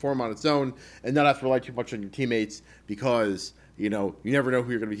individually perform on its own and not have to rely too much on your teammates, because, you never know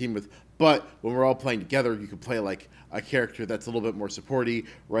who you're going to be teaming with. But when we're all playing together, you can play like a character that's a little bit more supporty,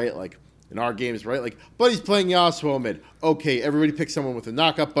 right? Like in our games, right? Like Buddy's playing Yasuo mid. Okay, everybody pick someone with a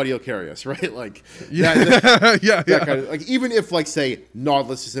knockup. Buddy will carry us, right? Like that kind of, like, even if like say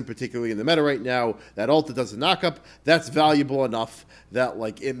Nautilus isn't particularly in the meta right now, that ult that does a knockup, that's valuable enough that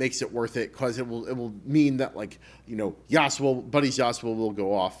like it makes it worth it, because it will mean that like Buddy's Yasuo will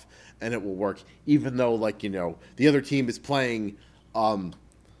go off and it will work, even though like the other team is playing.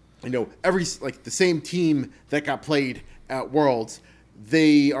 Every like the same team that got played at Worlds,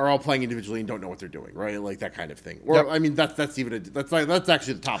 they are all playing individually and don't know what they're doing, right? Like that kind of thing. Or yep. I mean, that's actually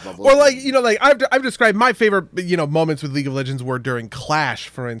the top level. Or like I've described my favorite moments with League of Legends were during Clash,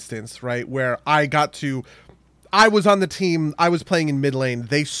 for instance, right, where I I was on the team. I was playing in mid lane.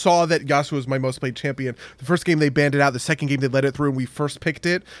 They saw that Yasuo was my most played champion. The first game they banned it out. The second game they let it through, and we first picked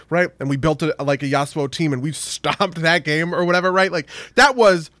it, right? And we built a Yasuo team, and we stomped that game or whatever, right? Like that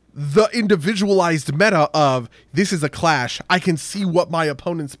was the individualized meta of this is a clash. I can see what my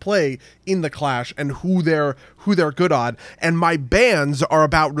opponents play in the clash and who they're good on, and my bans are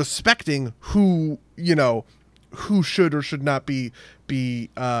about respecting who should or should not be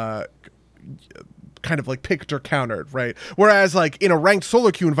kind of like picked or countered, right? Whereas like in a ranked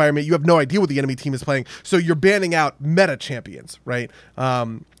solo queue environment, you have no idea what the enemy team is playing, so you're banning out meta champions, right?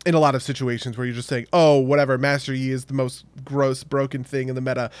 In a lot of situations where you're just saying, oh, whatever, Master Yi is the most gross broken thing in the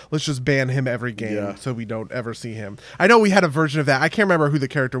meta, let's just ban him every game so we don't ever see him. I know we had a version of that. I can't remember who the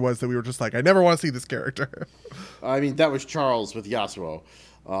character was that we were just like, I never want to see this character. I mean, that was Charles with Yasuo.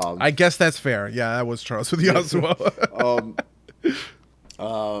 I guess that's fair. Yeah, that was Charles with Yasuo.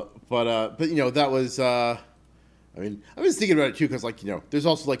 But that was. I was thinking about it too because there's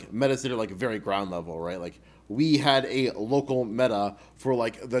also like metas that are like very ground level, right? Like we had a local meta for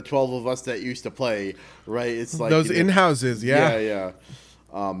like the 12 of us that used to play, right? It's like those in-houses, yeah.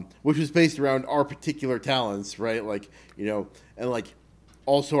 Which was based around our particular talents, right? Like and like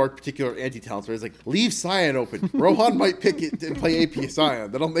also our particular anti-talents, where it's like, leave Sion open. Rohan might pick it and play AP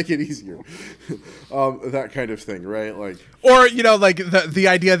Sion. That'll make it easier. That kind of thing, right? Like, or like the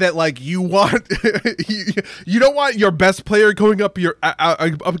idea that like you want you don't want your best player going up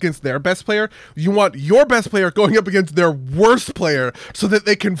up against their best player. You want your best player going up against their worst player so that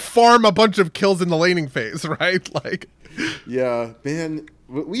they can farm a bunch of kills in the laning phase, right? Like, yeah, man.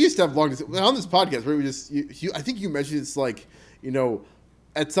 We used to have on this podcast where we just I think you mentioned it's like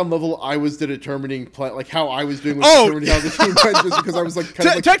at some level, I was the determining like how I was doing was determining how the team went, just because I was like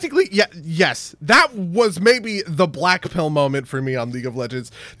technically, yes, that was maybe the black pill moment for me on League of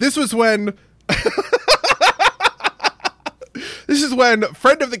Legends. This was when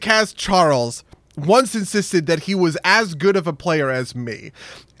friend of the cast Charles once insisted that he was as good of a player as me.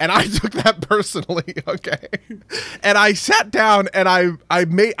 And I took that personally, okay? And I sat down and I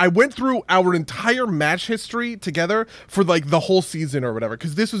went through our entire match history together for like the whole season or whatever.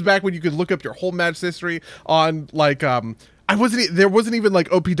 Because this was back when you could look up your whole match history on like there wasn't even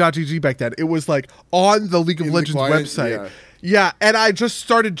like op.gg back then. It was like on the League of Legends website. Yeah, and I just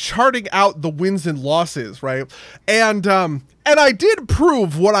started charting out the wins and losses, right? And I did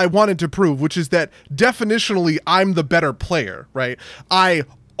prove what I wanted to prove, which is that definitionally I'm the better player, right? I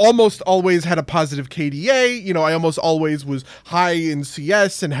almost always had a positive KDA. I almost always was high in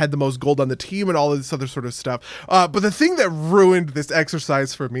CS and had the most gold on the team and all of this other sort of stuff. But the thing that ruined this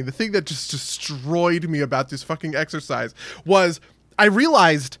exercise for me, the thing that just destroyed me about this fucking exercise was I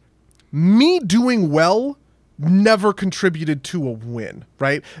realized me doing well never contributed to a win,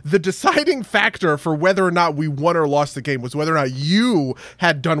 right? The deciding factor for whether or not we won or lost the game was whether or not you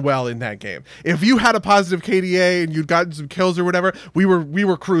had done well in that game. If you had a positive KDA and you'd gotten some kills or whatever, we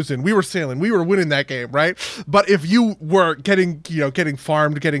were cruising, we were sailing, we were winning that game, right? But if you were getting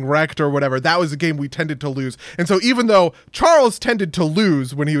farmed, getting wrecked or whatever, that was a game we tended to lose. And so even though Charles tended to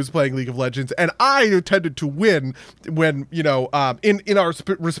lose when he was playing League of Legends, and I tended to win when, in our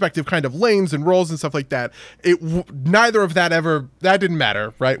respective kind of lanes and roles and stuff like that, neither of that didn't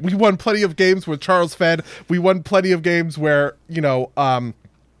matter, right? We won plenty of games with Charles fed. We won plenty of games where,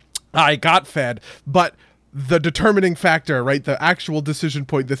 I got fed, but the determining factor, right? The actual decision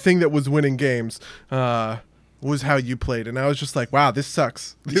point, the thing that was winning games, was how you played. And I was just like, wow, this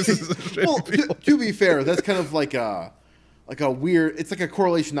sucks. This is well, to be fair, that's kind of like a weird, it's like a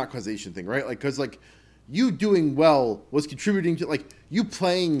correlation, not causation thing, right? Like, cause like you doing well was contributing to like you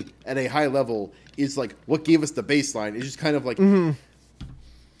playing at a high level is like what gave us the baseline. It's just kind of like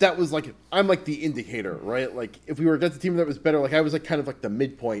that was like I'm like the indicator, right? Like if we were against a team that was better, like I was like kind of like the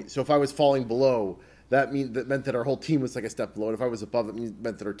midpoint. So if I was falling below, that meant that our whole team was like a step below. And if I was above, it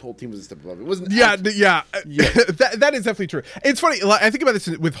meant that our whole team was a step above. It wasn't. Yeah. That is definitely true. It's funny. I think about this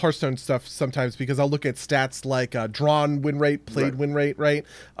with Hearthstone stuff sometimes because I'll look at stats like drawn win rate, played win rate, right?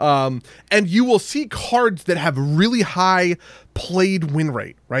 And you will see cards that have really high played win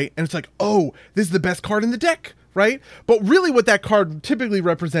rate, right? And it's like, oh, this is the best card in the deck, right? But really what that card typically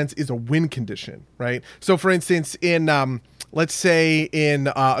represents is a win condition, right? So for instance, in let's say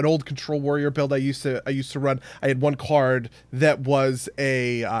in an old Control Warrior build I used to run, I had one card that was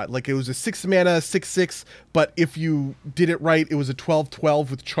it was a 6 mana 6/6, but if you did it right, it was a 12/12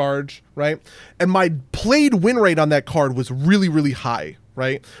 with charge, right? And my played win rate on that card was really, really high,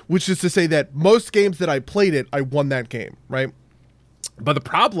 right? Which is to say that most games that I played it, I won that game, right? But the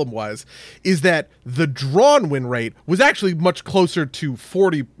problem is that the drawn win rate was actually much closer to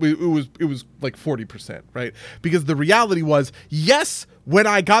 40. It was like 40%, right? Because the reality was, yes, when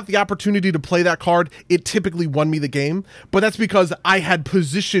I got the opportunity to play that card, it typically won me the game. But that's because I had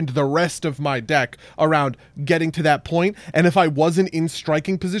positioned the rest of my deck around getting to that point. And if I wasn't in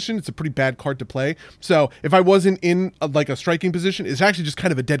striking position, it's a pretty bad card to play. So if I wasn't in a striking position, it's actually just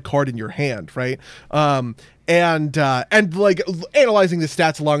kind of a dead card in your hand, right? And like analyzing the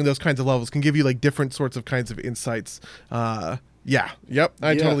stats along those kinds of levels can give you like different sorts of kinds of insights. I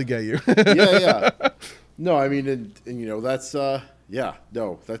totally get you. Yeah. No, I mean, and you know, that's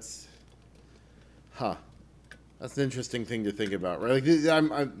that's an interesting thing to think about, right? Like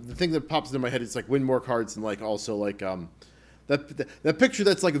the thing that pops into my head is like win more cards, and like also like that picture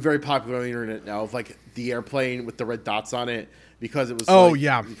that's like very popular on the internet now of like the airplane with the red dots on it, because it was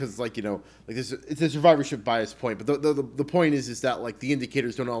because like, you know, like this, it's a survivorship bias point, but the point is that like the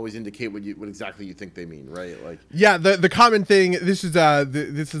indicators don't always indicate what exactly you think they mean, right? Like the common thing, it's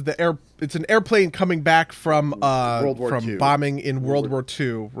an airplane coming back from bombing in World War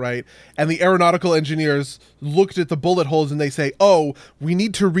II, right? And the aeronautical engineers looked at the bullet holes and they say, "Oh, we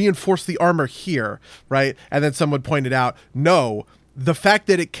need to reinforce the armor here," right? And then someone pointed out, "No, the fact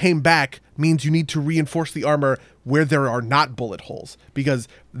that it came back means you need to reinforce the armor where there are not bullet holes, because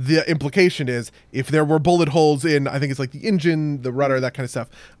the implication is if there were bullet holes in, I think it's like the engine, the rudder, that kind of stuff,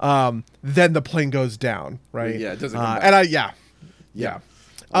 then the plane goes down, right?" Yeah, it doesn't come back.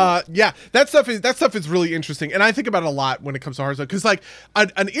 That stuff is really interesting, and I think about it a lot when it comes to Hearthstone, because like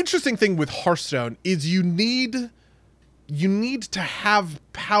an interesting thing with Hearthstone is you need to have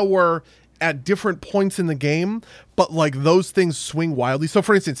power at different points in the game, but like those things swing wildly. So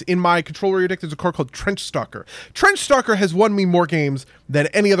for instance, in my Control Warrior deck, there's a card called Trench Stalker. Trench Stalker has won me more games than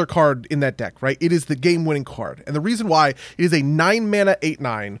any other card in that deck, right? It is the game-winning card. And the reason why, it is a 9-mana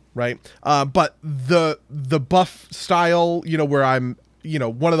 8/9, right? But the buff style, you know, where I'm, you know,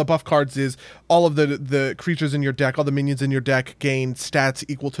 one of the buff cards is all of the creatures in your deck, all the minions in your deck gain stats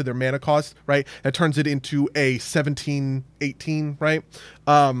equal to their mana cost, right? That turns it into a 17/18, right?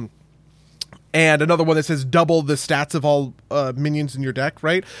 And another one that says double the stats of all minions in your deck,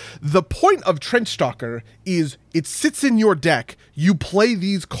 right? The point of Trench Stalker is it sits in your deck. You play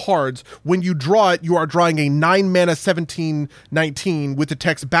these cards. When you draw it, you are drawing a 9-mana 17/19 with the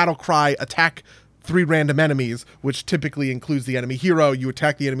text Battle Cry, attack 3 random enemies, which typically includes the enemy hero. You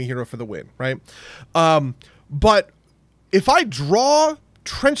attack the enemy hero for the win, right? But if I draw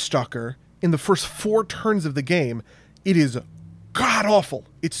Trench Stalker in the first 4 turns of the game, it is god awful.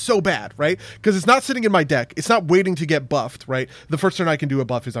 It's so bad, right? Because it's not sitting in my deck. It's not waiting to get buffed, right? The first turn I can do a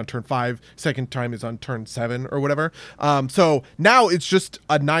buff is on turn 5. Second time is on turn 7 or whatever. So now it's just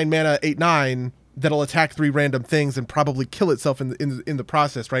a 9-mana 8/9 that'll attack 3 random things and probably kill itself in the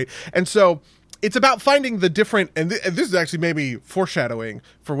process, right? And so it's about finding the different, and this is actually maybe foreshadowing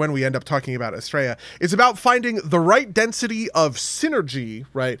for when we end up talking about Estrella. It's about finding the right density of synergy,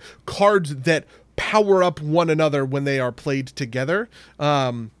 right? Cards that power up one another when they are played together,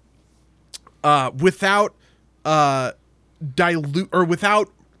 without diluting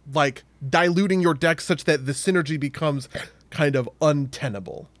your deck such that the synergy becomes kind of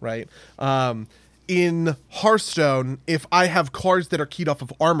untenable, right? In Hearthstone, if I have cards that are keyed off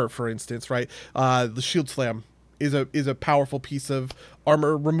of armor, for instance, right? The Shield Slam is a powerful piece of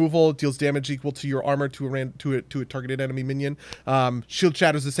armor removal. It deals damage equal to your armor to a targeted enemy minion. Shield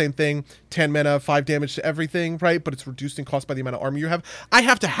Shatter is the same thing. 10 mana, 5 damage to everything, right? But it's reduced in cost by the amount of armor you have. I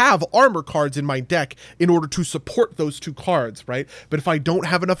have to have armor cards in my deck in order to support those 2 cards, right? But if I don't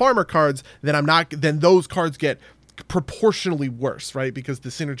have enough armor cards, then those cards get proportionally worse, right? Because the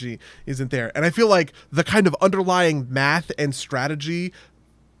synergy isn't there. And I feel like the kind of underlying math and strategy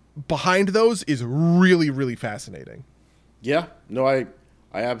behind those is really, really fascinating. Yeah, no, I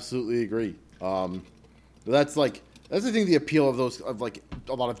absolutely agree. That's I think the appeal of those, of like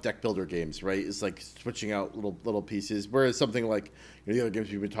a lot of deck builder games, right, is like switching out little pieces. Whereas something like, you know, the other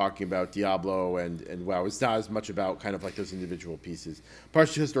games we've been talking about, Diablo and WoW, it's not as much about kind of like those individual pieces.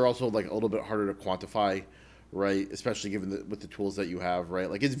 Partially because they're also like a little bit harder to quantify, right? Especially given with the tools that you have, right?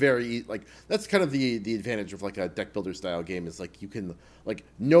 Like it's very like that's kind of the advantage of like a deck builder style game is like you can like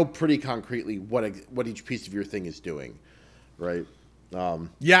know pretty concretely what each piece of your thing is doing, right?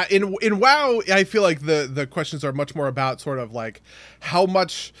 Yeah, in WoW, I feel like the questions are much more about sort of like how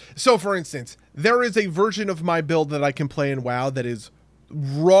much. So, for instance, there is a version of my build that I can play in WoW that is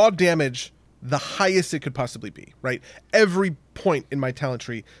raw damage the highest it could possibly be, right? Every point in my talent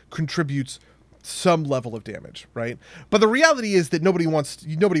tree contributes some level of damage, right? But the reality is that nobody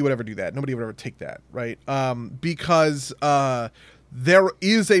would ever do that. Nobody would ever take that, right? Because there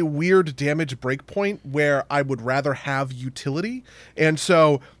is a weird damage breakpoint where I would rather have utility. And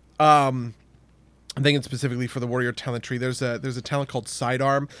so I'm thinking specifically for the warrior talent tree, there's a talent called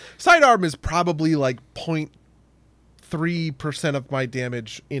Sidearm. Sidearm is probably like 0.3% of my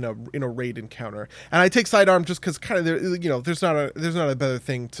damage in a raid encounter. And I take Sidearm just because kind of there's not a better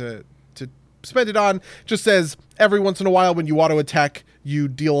thing to spend it on. Just says every once in a while when you auto attack, you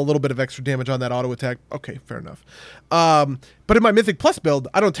deal a little bit of extra damage on that auto attack. Okay, fair enough. But in my Mythic Plus build,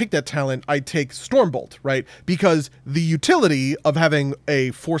 I don't take that talent. I take Stormbolt, right? Because the utility of having a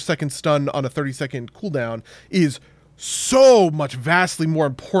 4-second stun on a 30-second cooldown is so much vastly more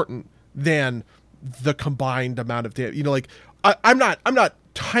important than the combined amount of damage. Like I'm not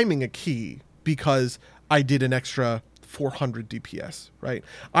timing a key because I did an extra 400 DPS, right?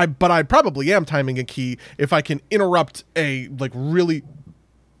 But I probably am timing a key if I can interrupt a like really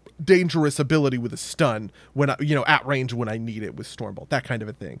dangerous ability with a stun when at range when I need it with Stormbolt, that kind of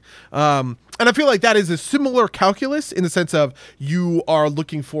a thing. And I feel like that is a similar calculus in the sense of you are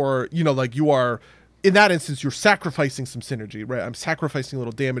looking for, like you are. In that instance, you're sacrificing some synergy, right? I'm sacrificing a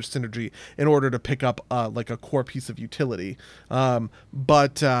little damage synergy in order to pick up like a core piece of utility.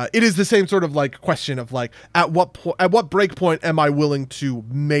 But it is the same sort of like question of like at what break point am I willing to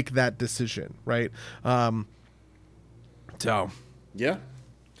make that decision, right? So yeah.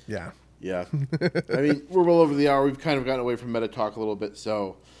 I mean, we're well over the hour. We've kind of gotten away from meta talk a little bit,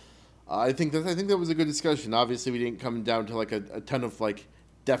 so I think that was a good discussion. Obviously, we didn't come down to like a ton of like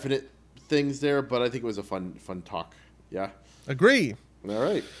definite things there, but I think it was a fun talk. Yeah. Agree. All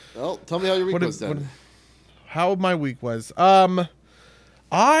right. Well, tell me how your week was then. How my week was. What have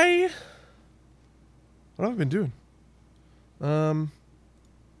I been doing?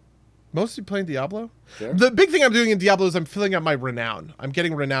 Mostly playing Diablo. Sure. The big thing I'm doing in Diablo is I'm filling out my renown. I'm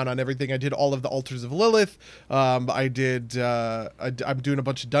getting renown on everything. I did all of the altars of Lilith. I'm doing a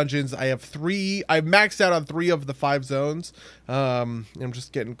bunch of dungeons. I maxed out on 3 of the 5 zones. I'm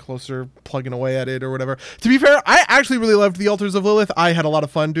just getting closer, plugging away at it or whatever. To be fair, I actually really loved the altars of Lilith. I had a lot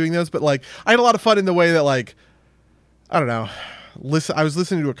of fun doing those, but like I had a lot of fun in the way that like, I don't know. I was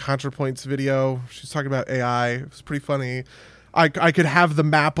listening to a ContraPoints video. She was talking about AI. It was pretty funny. I could have the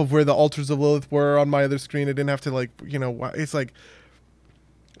map of where the altars of Lilith were on my other screen. I didn't have to it's like,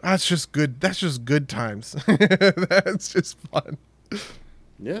 that's just good. That's just good times. That's just fun.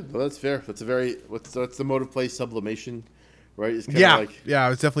 Yeah, well, that's fair. That's that's the mode of play, sublimation, right? It's it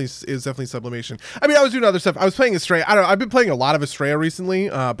was definitely sublimation. I mean, I was doing other stuff. I was playing Astrea. I've been playing a lot of Astrea recently,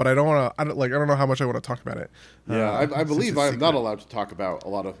 but I don't know how much I want to talk about it. Yeah, I believe I'm not allowed to talk about a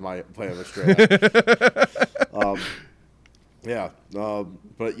lot of my play of Astrea. Yeah,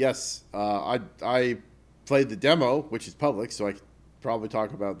 but yes, I played the demo, which is public, so I could probably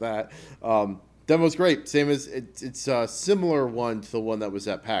talk about that. Demo's great. Same as it's a similar one to the one that was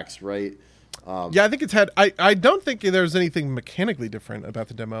at PAX, right? Yeah, I think it's had. I don't think there's anything mechanically different about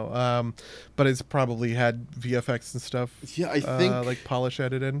the demo, but it's probably had VFX and stuff. Yeah, I think like polish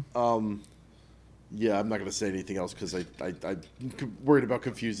added in. Yeah, I'm not going to say anything else because I'm worried about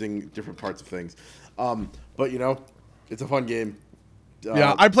confusing different parts of things. But it's a fun game.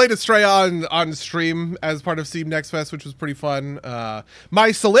 Yeah, I played Astrea on stream as part of Steam Next Fest, which was pretty fun.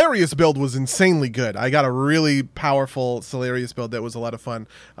 My Solarius build was insanely good. I got a really powerful Solarius build that was a lot of fun.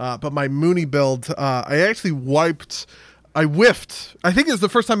 But my Mooney build, I actually I whiffed. I think it's the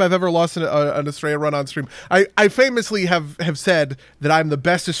first time I've ever lost an Astrea run on stream. I famously have said that I'm the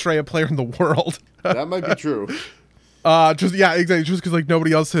best Astrea player in the world. That might be true. Exactly. Just because like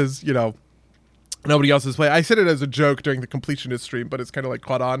nobody else has played. I said it as a joke during the completionist stream, but it's kind of like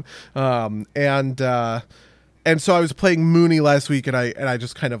caught on. And so I was playing Mooney last week, and I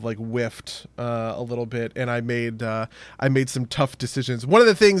just kind of like whiffed a little bit, and I made some tough decisions. One of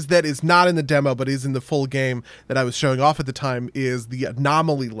the things that is not in the demo but is in the full game that I was showing off at the time is the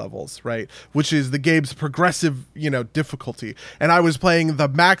anomaly levels, right? Which is the game's progressive, difficulty. And I was playing the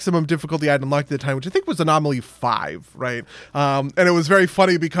maximum difficulty I'd unlocked at the time, which I think was anomaly 5, right? And it was very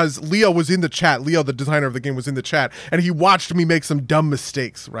funny because Leo was in the chat. Leo, the designer of the game, was in the chat, and he watched me make some dumb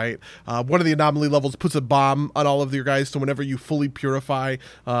mistakes, right? One of the anomaly levels puts a bomb on all of your guys, so whenever you fully purify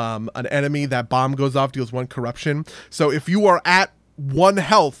an enemy, that bomb goes off, deals 1 corruption. So if you are at 1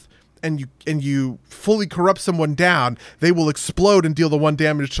 health and you fully corrupt someone down, they will explode and deal the 1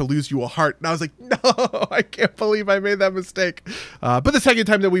 damage to lose you a heart. And I was like, no, I can't believe I made that mistake. But the second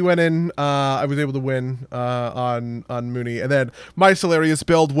time that we went in, I was able to win on Mooney. And then my Solarius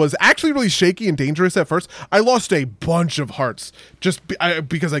build was actually really shaky and dangerous at first. I lost a bunch of hearts just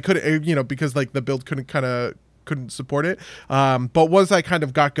because I couldn't, because like the build couldn't kind of couldn't support it. But once I kind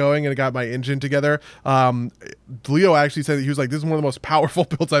of got going and got my engine together, Leo actually said that he was like, "This is one of the most powerful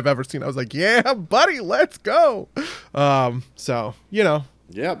builds I've ever seen." I was like, "Yeah, buddy, let's go." So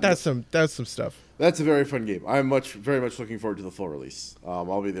Yeah, that's some stuff. That's a very fun game. I'm very much looking forward to the full release.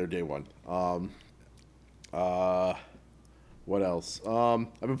 I'll be there day one. What else?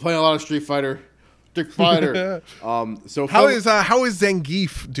 I've been playing a lot of Street Fighter. So how is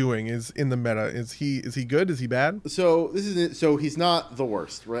Zangief doing? Is in the meta? Is he good? Is he bad? So this is it. So he's not the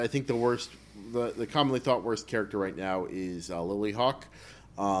worst, right? I think the worst, the commonly thought worst character right now is Lily Hawk,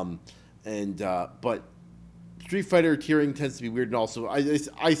 but Street Fighter tiering tends to be weird, and also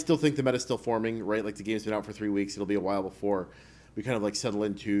I still think the meta's still forming, right? Like the game's been out for 3 weeks. It'll be a while before we kind of like settle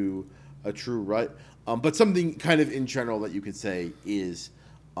into a true rut. But something kind of in general that you could say is,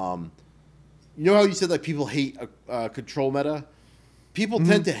 you know how you said like people hate a control meta? People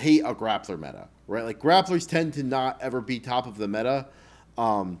tend to hate a grappler meta, right? Like grapplers tend to not ever be top of the meta.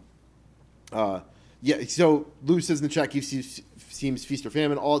 Yeah, so Lou says in the chat, seems feast or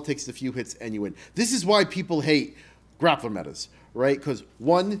famine. All it takes is a few hits and you win. This is why people hate grappler metas, right? Because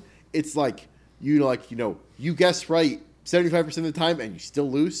one, it's like you guess right 75% of the time and you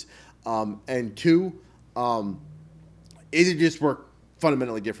still lose. And two, it just work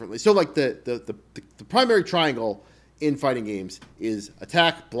fundamentally differently. So like the primary triangle in fighting games is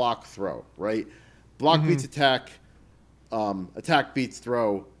attack, block, throw, right? Block beats attack, attack beats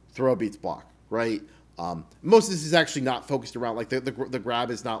throw, throw beats block, right? Most of this is actually not focused around like the grab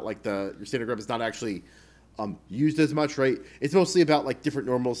is not like your standard grab is not actually used as much, right? It's mostly about like different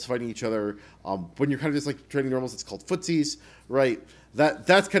normals fighting each other. When you're kind of just like training normals, it's called footsies, right?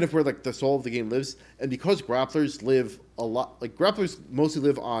 That's kind of where like the soul of the game lives. And because grapplers live a lot, like grapplers mostly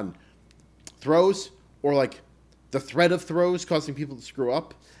live on throws or like the threat of throws causing people to screw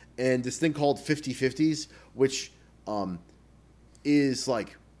up, and this thing called 50-50s, which is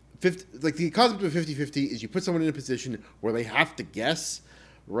like the concept of 50-50 is you put someone in a position where they have to guess,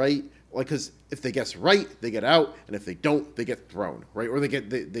 right? Like, because if they guess right, they get out, and if they don't, they get thrown, right? Or they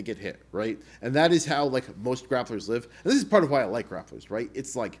get hit, right? And that is how like most grapplers live. And this is part of why I like grapplers, right?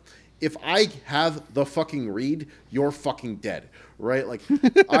 It's like if I have the fucking read, you're fucking dead, right? Like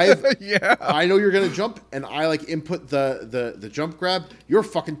I know you're gonna jump, and I like input the jump grab, you're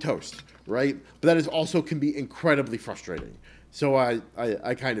fucking toast, right? But that is also can be incredibly frustrating. So I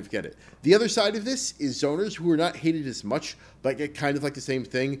kind of get it. The other side of this is zoners who are not hated as much, but get kind of like the same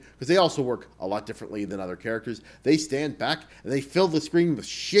thing, because they also work a lot differently than other characters. They stand back, and they fill the screen with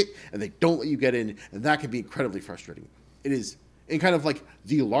shit, and they don't let you get in, and that can be incredibly frustrating. It is in kind of like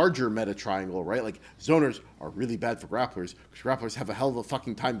the larger meta triangle, right? Like, zoners are really bad for grapplers, because grapplers have a hell of a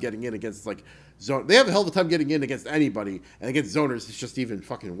fucking time getting in against, like, they have a hell of a time getting in against anybody, and against zoners, it's just even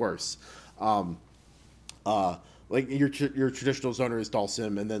fucking worse. Like your traditional zoner is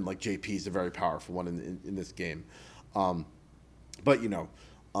Dhalsim, and then like JP is a very powerful one in this game. But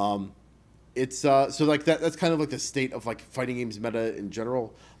it's so like that's kind of like the state of like fighting games meta in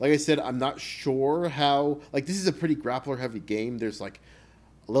general. Like I said, I'm not sure how, like, this is a pretty grappler heavy game. There's like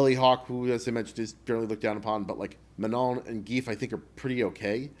Lily Hawk, who, as I mentioned, is generally looked down upon, but like Manon and Geef I think are pretty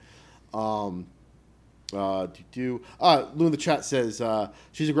okay. Lou in the chat says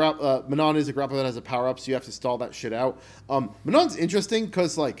she's Manon is a grappler that has a power up, so you have to stall that shit out. Manon's interesting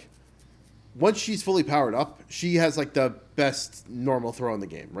because like once she's fully powered up, she has like the best normal throw in the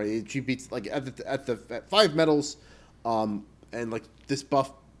game, right? She beats like at 5 medals, and like this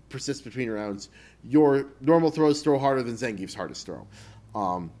buff persists between rounds. Your normal throws throw harder than Zangief's hardest throw,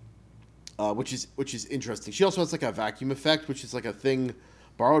 which is interesting. She also has like a vacuum effect, which is like a thing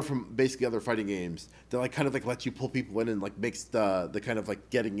borrowed from basically other fighting games that like kind of like lets you pull people in and like makes the kind of like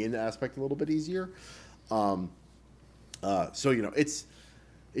getting in aspect a little bit easier. So it's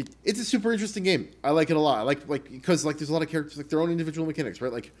a super interesting game. I like it a lot. I like because like there's a lot of characters like their own individual mechanics,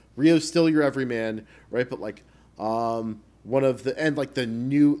 right? Like Rio's still your everyman, right? But like one of the and like the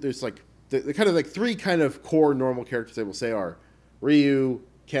new there's like the kind of like 3 kind of core normal characters I will say are Ryu,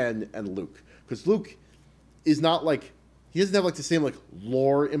 Ken, and Luke. Because Luke is not like he doesn't have like the same like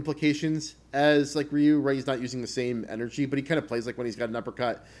lore implications as like Ryu, right? He's not using the same energy, but he kind of plays like when he's got an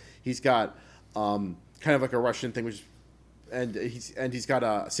uppercut. He's got kind of like a Russian thing, and he's got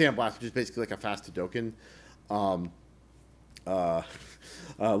a Sandblast, which is basically like a fast Hadouken. Lou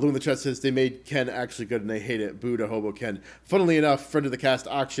in the chat says they made Ken actually good and they hate it. Boo to Hobo Ken. Funnily enough, friend of the cast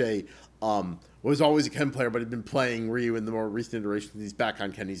Akshay was always a Ken player, but had been playing Ryu in the more recent iterations. He's back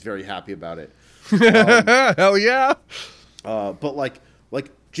on Ken. He's very happy about it. Hell yeah. But like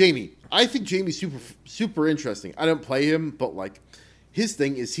Jamie, I think Jamie's super interesting. I don't play him, but like his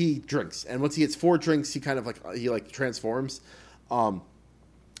thing is he drinks, and once he gets 4 drinks, he kind of like transforms.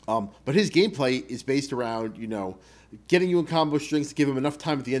 But his gameplay is based around, getting you in combo strings to give him enough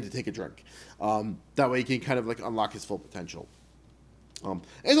time at the end to take a drink. That way he can kind of like unlock his full potential. And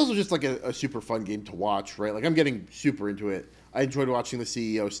it's also just like a super fun game to watch, right? Like I'm getting super into it. I enjoyed watching the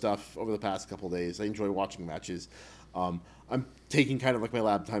CEO stuff over the past couple of days. I enjoy watching matches. I'm taking kind of like my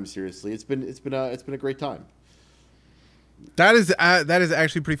lab time seriously. It's been a great time. That is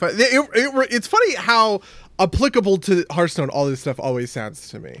actually pretty fun. It's funny how applicable to Hearthstone all this stuff always sounds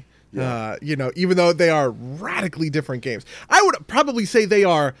to me. Yeah. Even though they are radically different games, I would probably say they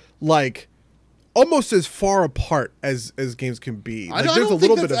are like almost as far apart as games can be. Like, I don't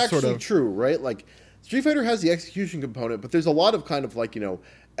think that's actually true, right? Like Street Fighter has the execution component, but there's a lot of kind of like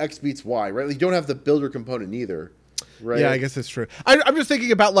X beats Y, right? Like you don't have the builder component either. Right. Yeah, I guess that's true. I'm just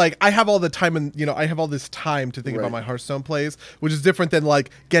thinking about like I have all the time and I have all this time to think about my Hearthstone plays, which is different than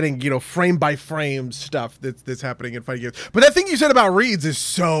like getting frame by frame stuff that's happening in fighting games. But that thing you said about reads is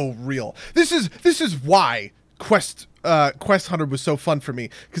so real. This is why Quest Hunter was so fun for me,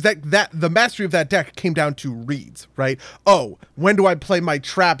 because that the mastery of that deck came down to reads, right? Oh, when do I play my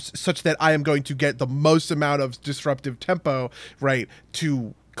traps such that I am going to get the most amount of disruptive tempo, right,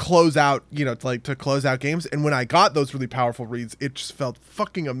 to close out, to close out games. And when I got those really powerful reads, it just felt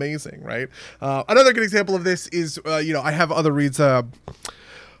fucking amazing, right? Another good example of this is, I have other reads,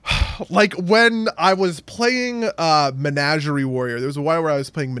 like when I was playing Menagerie Warrior. There was a while where I was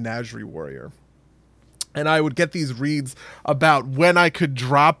playing Menagerie Warrior, and I would get these reads about when I could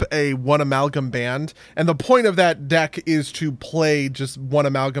drop a 1 amalgam band. And the point of that deck is to play just 1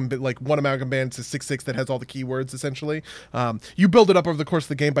 amalgam, like 1 amalgam band to 6/6 that has all the keywords, essentially. You build it up over the course of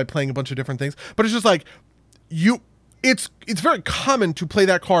the game by playing a bunch of different things. But it's just like, it's very common to play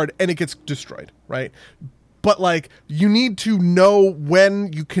that card and it gets destroyed, right? But like, you need to know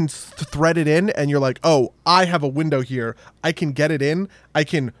when you can thread it in, and you're like, oh, I have a window here. I can get it in. I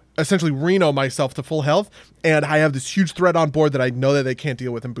can essentially Reno myself to full health, and I have this huge threat on board that I know that they can't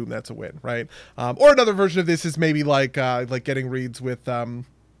deal with, and boom, that's a win, right? Or another version of this is maybe like getting reads with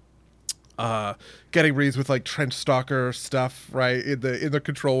like Trench Stalker stuff, right? In the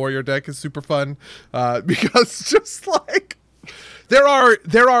Control Warrior deck is super fun, because just like there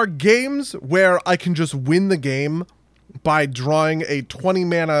are games where I can just win the game by drawing a 20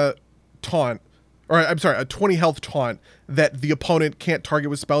 mana taunt, or I'm sorry, a 20 health taunt that the opponent can't target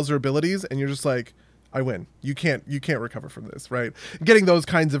with spells or abilities, and you're just like, I win. You can't recover from this, right? Getting those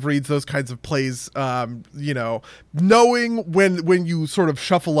kinds of reads, those kinds of plays, knowing when you sort of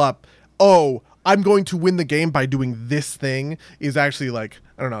shuffle up, oh, I'm going to win the game by doing this thing, is actually like,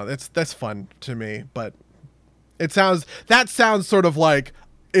 I don't know, that's fun to me. But that sounds sort of like,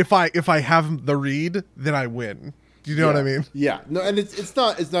 if I have the read, then I win. Do you know what I mean? Yeah. No, and it's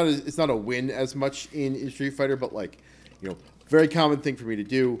not a win as much in Street Fighter, but like, very common thing for me to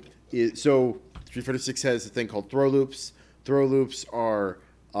do is, so Street Fighter 6 has a thing called throw loops. Throw loops are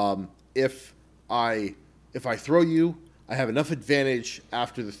if I throw you, I have enough advantage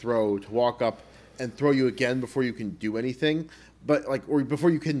after the throw to walk up and throw you again before you can do anything, but like, or before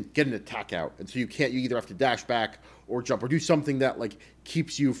you can get an attack out, and so you either have to dash back or jump or do something that like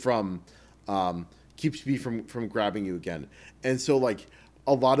keeps me from grabbing you again. And so like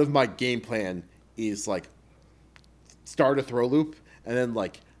a lot of my game plan is like start a throw loop and then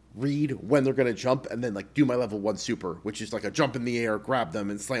like read when they're going to jump and then like do my level 1 super, which is like a jump in the air, grab them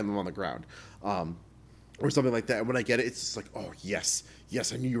and slam them on the ground, or something like that. And when I get it, it's just like, oh yes,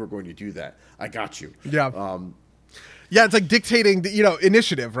 I knew you were going to do that. I got you. Yeah. Yeah, it's like dictating the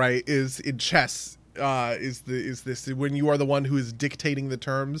initiative, right? Is in chess. Is this when you are the one who is dictating the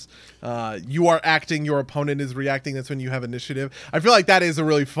terms, you are acting, your opponent is reacting. That's when you have initiative. I feel like that is a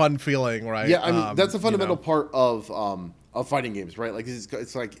really fun feeling, right? Yeah, I mean that's a fundamental part of fighting games, right? Like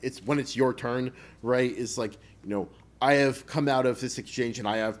it's when it's your turn, right? It's like, I have come out of this exchange and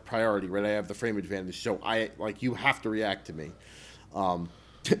I have priority, right? I have the frame advantage, so you have to react to me.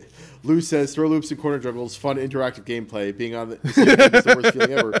 Lou says, throw loops and corner juggles, fun interactive gameplay. Being on the is the worst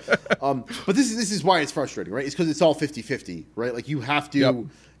feeling ever. But this is why it's frustrating, right? It's because it's all 50-50, right? Like you have to,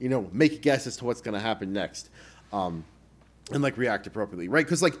 make a guess as to what's going to happen next, and like react appropriately, right?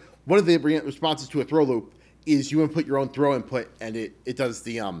 Because like one of the responses to a throw loop is you input your own throw input, and it does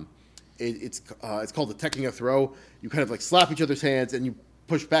the it's called detecting a throw. You kind of like slap each other's hands and you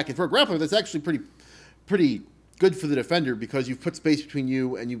push back, and for a grappler, that's actually pretty good for the defender because you've put space between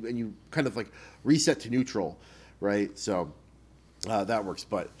you and you kind of like reset to neutral, right? So that works,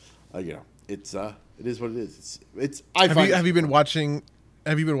 but it is what it is. Have you been watching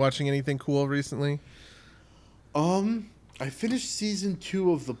anything cool recently? I I finished season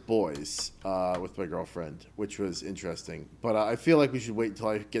 2 of The Boys with my girlfriend, which was interesting. But I feel like we should wait until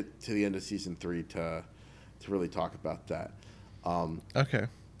I get to the end of season 3 to really talk about that. Okay.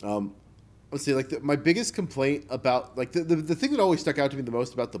 Let's see. Like my biggest complaint about like the thing that always stuck out to me the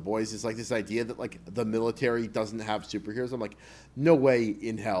most about The Boys is like this idea that like the military doesn't have superheroes. I'm like, no way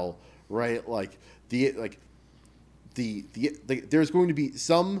in hell, right? Like there's going to be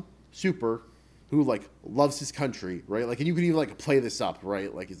some super who like loves his country, right? Like, and you can even like play this up,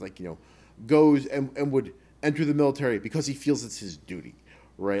 right? Like he's like, goes and would enter the military because he feels it's his duty,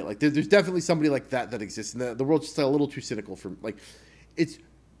 right? Like there's definitely somebody like that exists, and the world's just a little too cynical for like. It's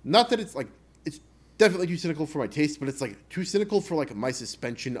not that it's like it's definitely too cynical for my taste, but it's like too cynical for like my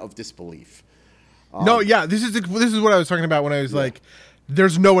suspension of disbelief. No, yeah, this is what I was talking about when I was like,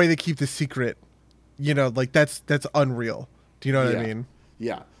 there's no way they keep this secret. Like that's unreal. Do you know what I mean?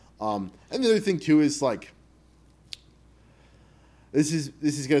 Yeah. And the other thing too is like, this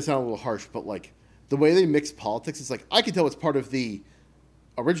is gonna sound a little harsh, but like the way they mix politics is like I can tell it's part of the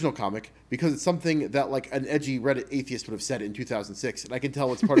original comic because it's something that like an edgy Reddit atheist would have said in 2006, and I can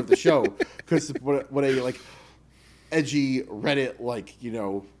tell it's part of the show because what a like edgy Reddit like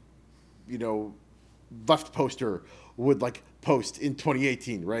left poster would like post in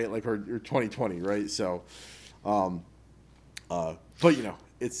 2018, right? Like or 2020, right? So, but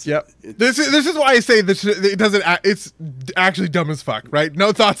it's this is why I say this. It doesn't. It's actually dumb as fuck, right?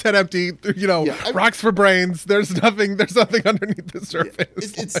 No thoughts head empty. Rocks for brains. There's nothing underneath the surface.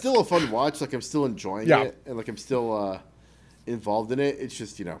 It's still a fun watch. Like I'm still enjoying it, and like I'm still involved in it. It's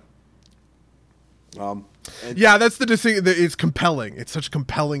just that's the distinct. It's compelling. It's such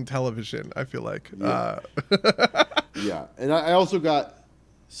compelling television. I feel like. Yeah, and I also got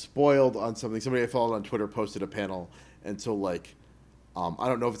spoiled on something. Somebody I followed on Twitter posted a panel, and so like. I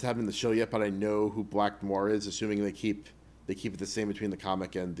don't know if it's happened in the show yet, but I know who Black Noir is, assuming they keep it the same between the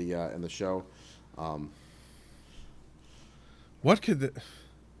comic and the show. What could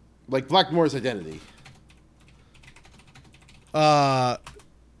like Black Noir's identity? I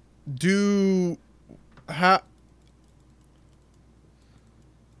don't.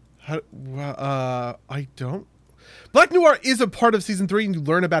 Black Noir is a part of season 3, and you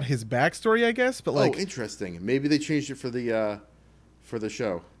learn about his backstory, I guess. But like, interesting. Maybe they changed it for the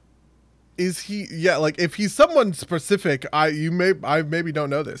show. Is he? Yeah, like if he's someone specific, I maybe don't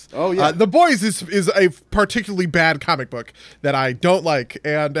know this. Oh yeah, The Boys is a particularly bad comic book that I don't like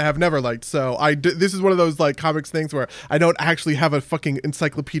and have never liked. So this is one of those like comics things where I don't actually have a fucking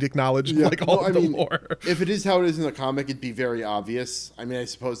encyclopedic knowledge of like all the lore. If it is how it is in the comic, it'd be very obvious. I mean, I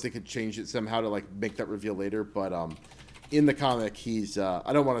suppose they could change it somehow to like make that reveal later, but in the comic, he's.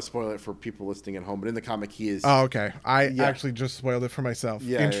 I don't want to spoil it for people listening at home, but in the comic, he is. Oh, okay. I actually just spoiled it for myself.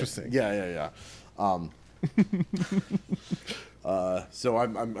 Yeah, interesting. Yeah. So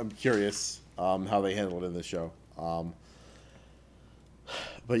I'm curious how they handle it in the show.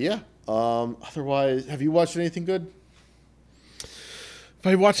 But yeah. Otherwise, have you watched anything good? If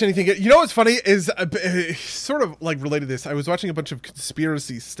I watched anything good, what's funny is sort of like related to this. I was watching a bunch of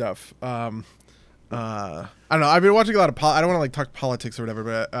conspiracy stuff. I don't know. I've been watching a lot of I don't want to like talk politics or whatever,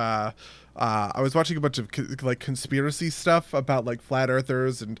 but I was watching a bunch of like conspiracy stuff about like flat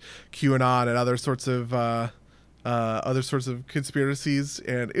earthers and QAnon and other sorts of conspiracies,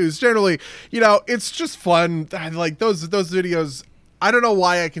 and it was generally, it's just fun. Like those videos, I don't know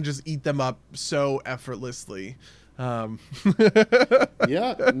why I can just eat them up so effortlessly. Yeah.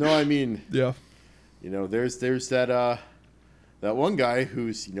 No, I mean, yeah. There's that one guy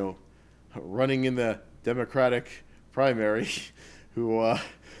who's running in the Democratic primary, who,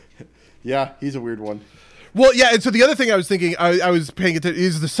 he's a weird one. Well, yeah, and so the other thing I was thinking, I was paying attention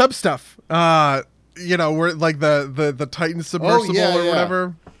is the sub stuff. Where like the Titan submersible or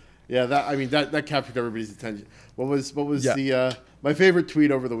whatever. Yeah, that captured everybody's attention. What was the my favorite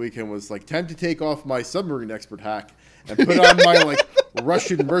tweet over the weekend was like, time to take off my submarine expert hack and put on my like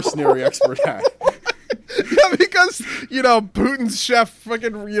Russian mercenary expert hack. Yeah, because Putin's chef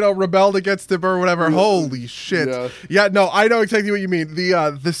fucking rebelled against him or whatever. Holy shit! Yeah, no, I know exactly what you mean.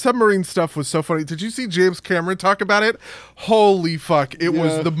 The submarine stuff was so funny. Did you see James Cameron talk about it? Holy fuck! It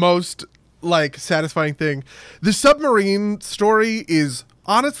was the most like satisfying thing. The submarine story is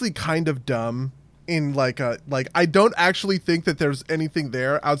honestly kind of dumb. In like I don't actually think that there's anything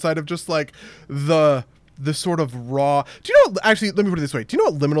there outside of just like the sort of raw. Do you know? Actually, let me put it this way. Do you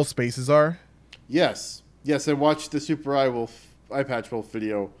know what liminal spaces are? Yes, I watched the Super Eye Patch Wolf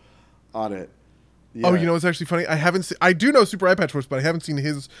video on it. Oh, you know what's actually funny? I do know Super Eye Patch Works, but I haven't seen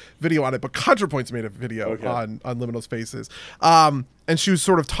his video on it. But ContraPoints made a video on liminal spaces. And she was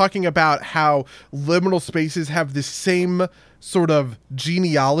sort of talking about how liminal spaces have this same sort of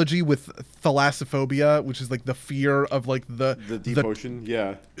genealogy with thalassophobia, which is like the fear of like the deep ocean,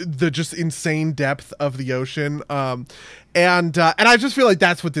 the just insane depth of the ocean. And I just feel like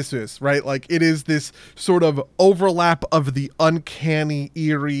that's what this is, right? Like it is this sort of overlap of the uncanny,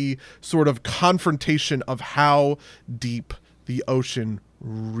 eerie sort of confrontation of how deep the ocean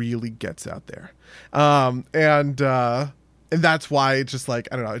really gets out there. And that's why it just like,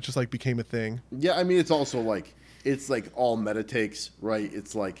 I don't know, it just like became a thing. Yeah, I mean, it's also like, it's like all meta takes, right?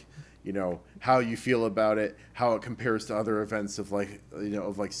 It's like, you know, how you feel about it, how it compares to other events of like, you know,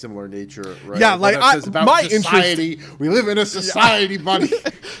 of like similar nature, right? Yeah, like my society. We live in a society, buddy.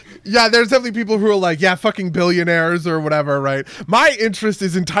 Yeah, there's definitely people who are like, yeah, fucking billionaires or whatever, right? My interest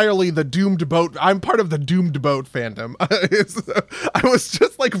is entirely the Doomed Boat. I'm part of the Doomed Boat fandom. I was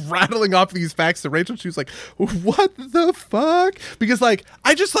just like rattling off these facts to Rachel. She was like, what the fuck? Because like,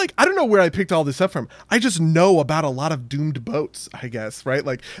 I don't know where I picked all this up from. I just know about a lot of doomed boats, I guess, right?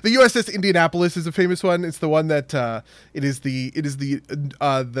 Like the USS Indianapolis is a famous one. It's the one that it is the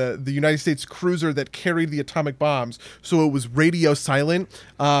United States cruiser that carried the atomic bombs. So it was radio silent.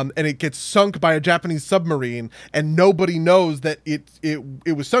 And it gets sunk by a Japanese submarine, and nobody knows that it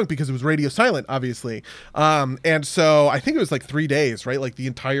was sunk because it was radio silent, obviously. And so I think it was like 3 days, right? Like the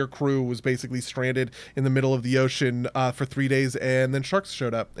entire crew was basically stranded in the middle of the ocean for 3 days, and then sharks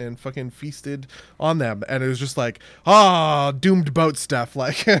showed up and fucking feasted on them. And it was just like, doomed boat stuff.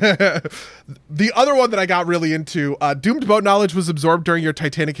 Like the other one that I got really into, doomed boat knowledge was absorbed during your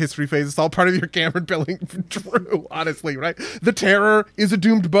Titanic history phase. It's all part of your Cameron Billing. True, honestly, right? The Terror is a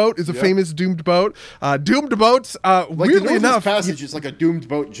doomed boat, is a famous doomed boat. Doomed boats, like weirdly enough, Passage is like a doomed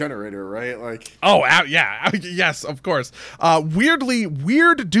boat generator, right? Like, yeah, yes, of course.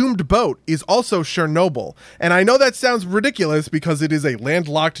 Weird doomed boat is also Chernobyl, and I know that sounds ridiculous because it is a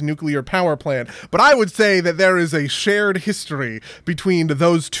landlocked nuclear power plant, but I would say that there is a shared history between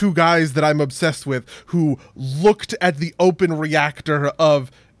those two guys that I'm obsessed with, who looked at the open reactor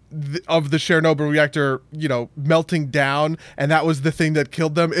of the Chernobyl reactor, you know, melting down, and that was the thing that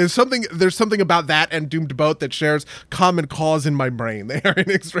killed them. There's something about that and doomed boat that shares common cause in my brain. They are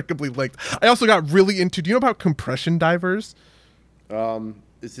inextricably linked. I also got really into, do you know about compression divers?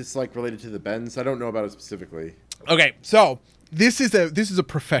 Is this like related to the bends? I don't know about it specifically. Okay, so this is a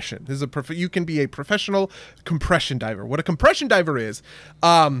profession. You can be a professional compression diver. What a compression diver is,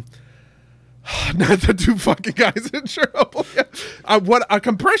 not the two fucking guys in Chernobyl. What a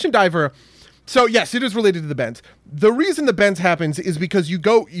compression diver. So yes, it is related to the bends. The reason the bends happens is because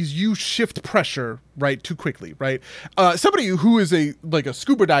you shift pressure, right, too quickly, right? Somebody who is a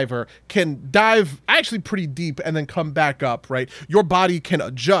scuba diver can dive actually pretty deep and then come back up, right? Your body can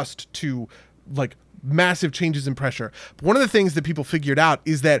adjust to like massive changes in pressure. But one of the things that people figured out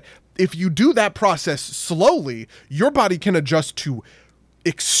is that if you do that process slowly, your body can adjust to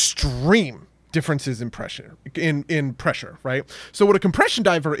extreme differences in pressure, right? So what a compression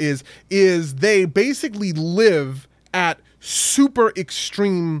diver is they basically live at super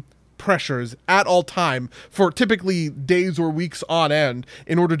extreme pressures at all time for typically days or weeks on end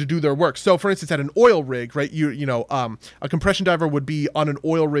in order to do their work. So for instance, at an oil rig, right, a compression diver would be on an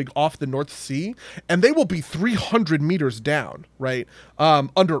oil rig off the North Sea, and they will be 300 meters down, right,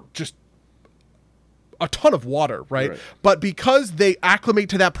 under just a ton of water, right? But because they acclimate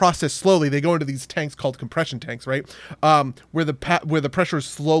to that process slowly, they go into these tanks called compression tanks, right? Where the pressure is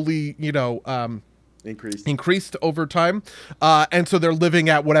slowly, increased over time, and so they're living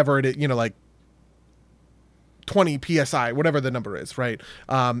at whatever it is, like 20 psi, whatever the number is, right?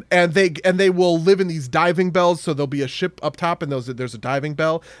 And they will live in these diving bells. So there'll be a ship up top, and there's a diving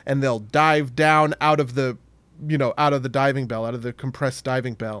bell, and they'll dive down out of the diving bell, out of the compressed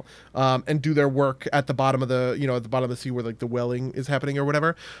diving bell, and do their work at the bottom of the, at the bottom of the sea where like the welling is happening or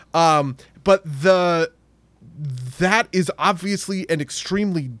whatever. But that is obviously an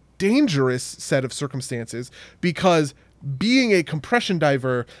extremely dangerous set of circumstances, because being a compression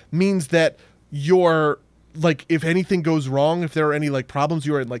diver means that you're like, if anything goes wrong, if there are any like problems,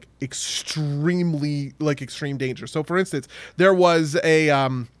 you are in like extremely like extreme danger. So for instance, there was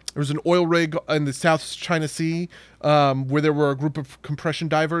an oil rig in the South China Sea, where there were a group of compression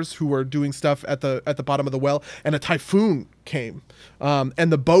divers who were doing stuff at the bottom of the well, and a typhoon came,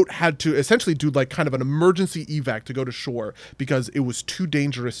 and the boat had to essentially do like kind of an emergency evac to go to shore because it was too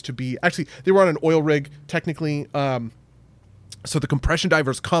dangerous to be. Actually, they were on an oil rig technically, so the compression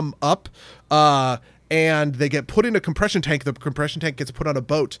divers come up, and they get put in a compression tank. The compression tank gets put on a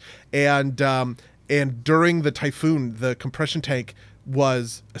boat, and and during the typhoon, the compression tank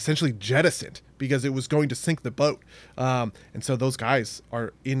was essentially jettisoned because it was going to sink the boat. And so those guys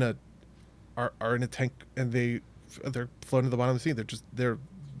are in a tank, and they're floating to the bottom of the sea. They're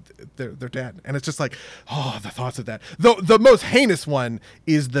dead. And it's just like, oh, the thoughts of that. The most heinous one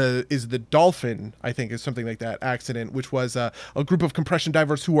is the Dolphin, I think, is something like that accident, which was a group of compression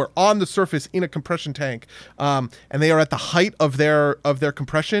divers who are on the surface in a compression tank, and they are at the height of their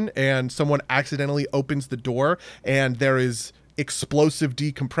compression, and someone accidentally opens the door, and there is explosive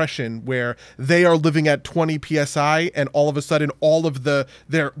decompression where they are living at 20 psi, and all of a sudden all of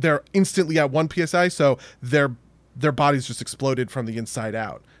they're instantly at 1 psi, so their bodies just exploded from the inside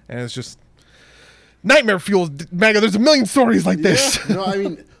out. And it's just nightmare fuel, Mega. There's a million stories like this. No, I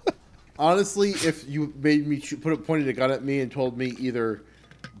mean, honestly, if you made me pointed a gun at me and told me either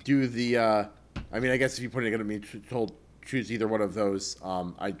do the, I mean, I guess if you pointed a gun at me and choose either one of those,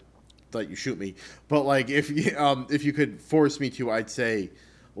 I'd let you shoot me. But like, if you could force me to, I'd say,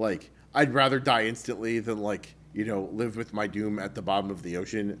 like, I'd rather die instantly than like, live with my doom at the bottom of the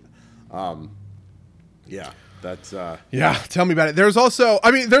ocean. Yeah. That's yeah, tell me about it. There's also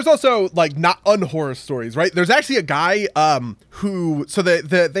like not unhorror stories, right? There's actually a guy who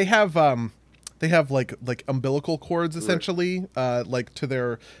they have like umbilical cords essentially, right, like to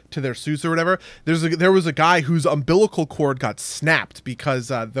their suits or whatever. There was a guy whose umbilical cord got snapped because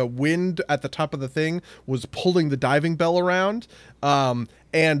the wind at the top of the thing was pulling the diving bell around,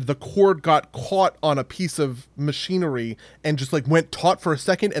 and the cord got caught on a piece of machinery and just like went taut for a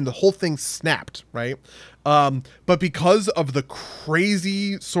second, and the whole thing snapped, right? But because of the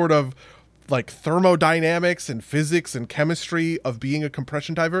crazy sort of like thermodynamics and physics and chemistry of being a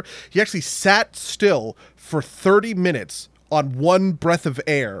compression diver, he actually sat still for 30 minutes on one breath of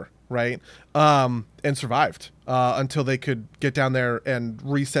air, right? And survived until they could get down there and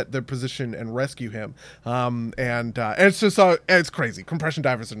reset their position and rescue him. And it's just it's crazy. Compression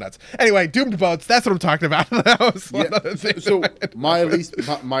divers are nuts. Anyway, doomed boats. That's what I'm talking about. That was one other thing. So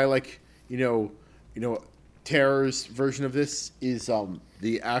my like terror's version of this is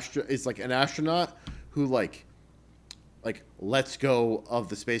is like an astronaut who like lets go of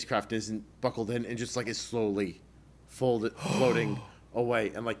the spacecraft and isn't buckled in and just like is slowly floating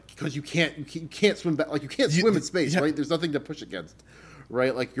away, and like because you can't swim back, like you can't swim in space, right? There's nothing to push against,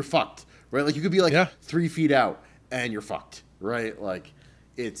 right? Like you're fucked, right? Like you could be like 3 feet out and you're fucked, right? Like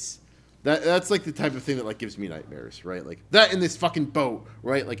it's that's like the type of thing that like gives me nightmares, right? Like that in this fucking boat,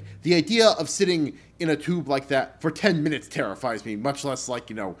 right? Like the idea of sitting in a tube like that for 10 minutes terrifies me, much less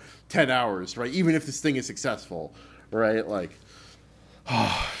like 10 hours, right? Even if this thing is successful, right? Like.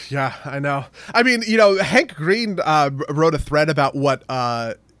 Oh, yeah, I know. I mean, Hank Green wrote a thread about what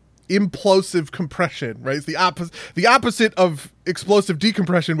implosive compression, right? It's the opposite of explosive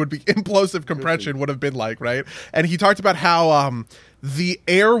decompression would be implosive compression would have been like, right? And he talked about how the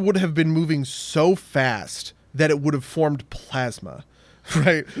air would have been moving so fast that it would have formed plasma,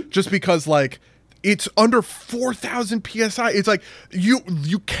 right? Just because like it's under 4,000 psi. It's like you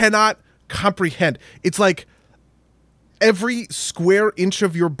cannot comprehend. It's like every square inch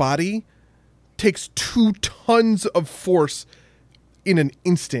of your body takes 2 tons of force in an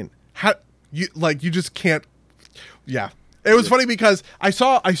instant. How you just can't. Yeah, it was funny because I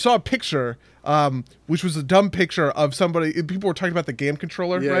saw a picture, which was a dumb picture of somebody. People were talking about the game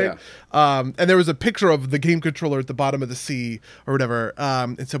controller, right? Yeah. And there was a picture of the game controller at the bottom of the sea or whatever.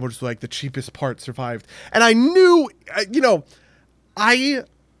 And someone was like, the cheapest part survived, and I knew, I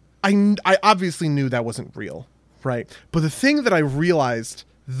obviously knew that wasn't real. Right. But the thing that I realized,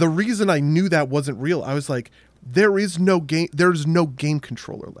 the reason I knew that wasn't real, I was like, there's no game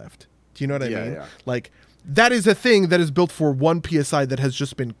controller left. Do you know what I mean? Yeah. Like that is a thing that is built for 1 PSI that has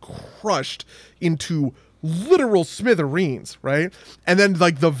just been crushed into literal smithereens. Right. And then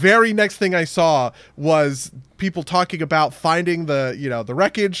like the very next thing I saw was people talking about finding the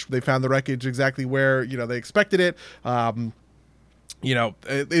wreckage. They found the wreckage exactly where, they expected it.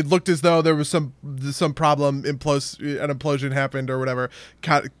 It looked as though there was some problem, an implosion happened or whatever.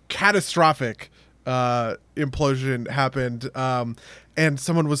 Catastrophic implosion happened. And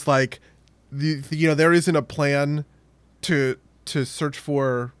someone was like, there isn't a plan to search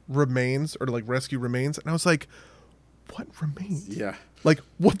for remains or to like rescue remains. And I was like, what remains? Yeah. Like,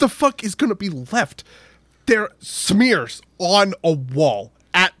 what the fuck is going to be left? They're smears on a wall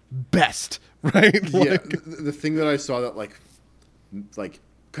at best, right? Yeah. The thing that I saw that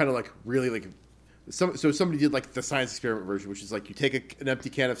kind of like really like so somebody did like the science experiment version, which is like you take an empty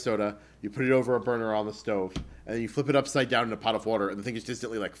can of soda, you put it over a burner on the stove, and then you flip it upside down in a pot of water, and the thing is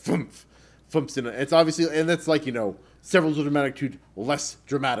instantly like thumps in it. It's obviously, and that's like several orders of magnitude less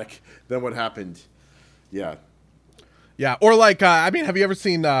dramatic than what happened Yeah. Yeah, or like, I mean, have you ever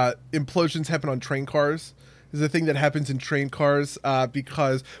seen implosions happen on train cars? This is a thing that happens in train cars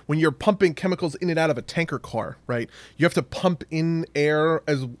because when you're pumping chemicals in and out of a tanker car, right, you have to pump in air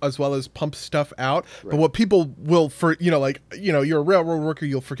as well as pump stuff out. Right. But what people will, you're a railroad worker,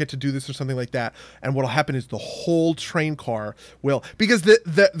 you'll forget to do this or something like that. And what'll happen is the whole train car will, because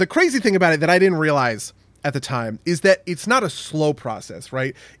the crazy thing about it that I didn't realize at the time is that it's not a slow process,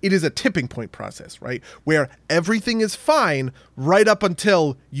 right? It is a tipping point process, right? Where everything is fine right up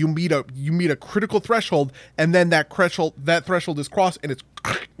until you meet a critical threshold, and then that threshold is crossed and it's,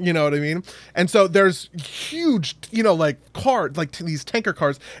 you know what I mean? And so there's huge, these tanker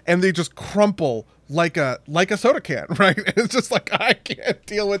cars, and they just crumple like a soda can, right? And it's just like, I can't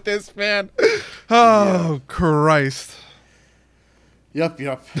deal with this, man. Oh, yeah. Christ. Yep.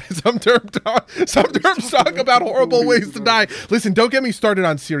 Some terms talk about horrible ways to die. Listen, don't get me started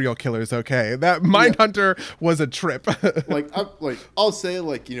on serial killers, okay? That Mindhunter was a trip. I'll say,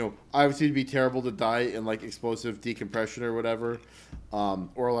 obviously it'd be terrible to die in explosive decompression or whatever,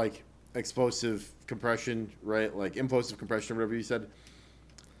 or explosive compression, right? Like implosive compression or whatever you said.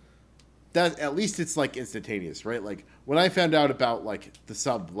 That at least it's instantaneous, right? Like when I found out about the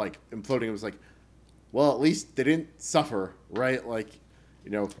sub imploding, it was well, at least they didn't suffer, right?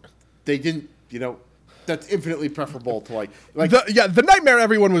 They didn't, that's infinitely preferable to the nightmare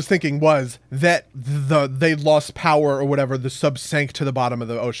everyone was thinking was that they lost power or whatever, the sub sank to the bottom of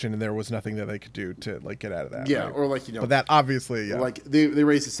the ocean and there was nothing that they could do to get out of that. Yeah, right? or But that obviously, yeah. They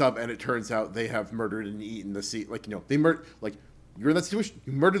raised the sub and it turns out they have murdered and eaten the sea. They murder, you're in that situation,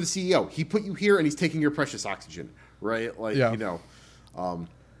 you murder the CEO. He put you here and he's taking your precious oxygen, right?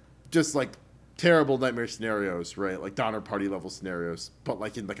 Just terrible nightmare scenarios, right? Donner Party level scenarios, but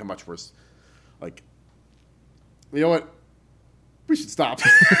in a much worse, you know what? We should stop.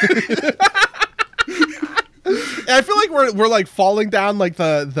 I feel like we're falling down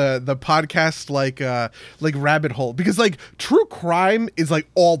the podcast rabbit hole, because true crime is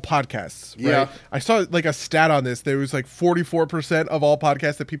all podcasts, right? Yeah. I saw a stat on this. There was 44% of all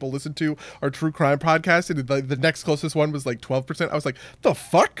podcasts that people listen to are true crime podcasts, and the next closest one was 12%. I was like, the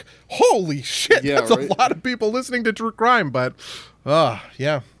fuck? Holy shit! Yeah, that's right? A lot of people listening to true crime, but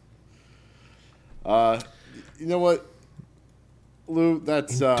yeah. You know what, Lou?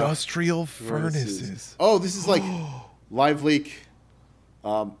 That's industrial furnaces. Oh, this is Live Leak.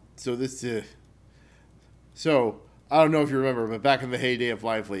 So I don't know if you remember, but back in the heyday of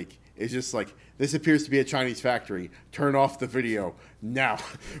Live Leak, it's just this appears to be a Chinese factory. Turn off the video now,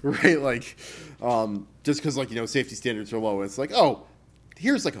 right? Just because safety standards are low. It's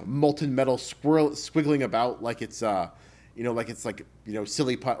here's a molten metal squiggling about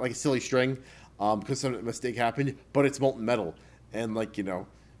silly a silly string, because some mistake happened, but it's molten metal. And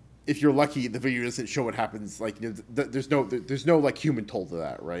if you're lucky, the video doesn't show what happens. There's no human toll to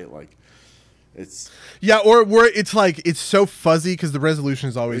that, right? It's or where it's it's so fuzzy because the resolution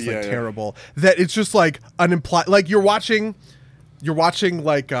is always terrible that it's just an implied you're watching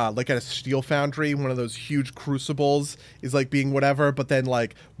at a steel foundry, one of those huge crucibles is being whatever, but then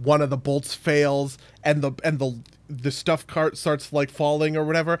one of the bolts fails and the stuff cart starts falling or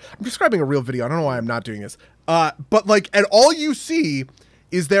whatever. I'm describing a real video. I don't know why I'm not doing this. But and all you see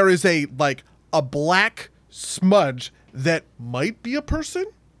is there is a black smudge that might be a person,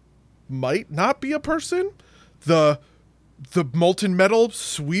 might not be a person. The molten metal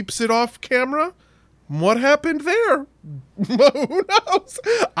sweeps it off camera. What happened there? Who knows?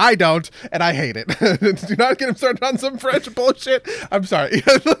 I don't, and I hate it. Do not get him started on some French bullshit. I'm sorry.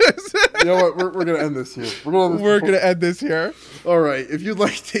 You know what? We're going to end this here. We're going to end this here. All right. If you'd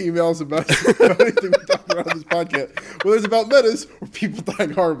like to email us about anything we talk about on this podcast, whether it's about metas or people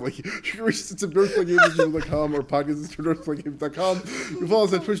dying horribly, you can reach us at subnerdsplaygames.com or podcast@subnerdsplaygames.com. You can follow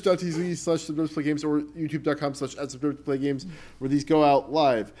us at twitch.tv/subnerdsplaygames or youtube.com/subnerdsplaygames, where these go out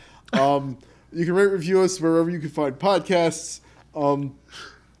live. You can rate, review us wherever you can find podcasts.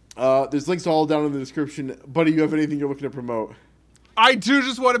 There's links all down in the description. Buddy, you have anything you're looking to promote? I do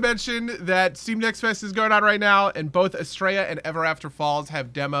just want to mention that Steam Next Fest is going on right now, and both Estrella and Ever After Falls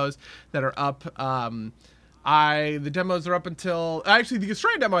have demos that are up. The demos are up until... Actually, the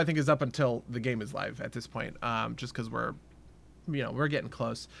Estrella demo, I think, is up until the game is live at this point, just because we're getting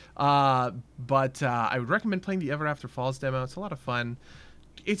close. But I would recommend playing the Ever After Falls demo. It's a lot of fun.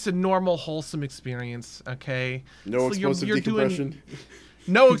 It's a normal, wholesome experience, okay? No explosive decompression?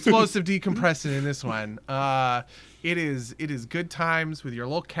 No explosive decompressing in this one. It is good times with your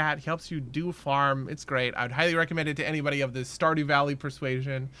little cat. He helps you do farm. It's great. I would highly recommend it to anybody of the Stardew Valley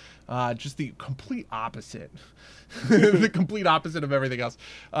persuasion. Just the complete opposite. The complete opposite of everything else.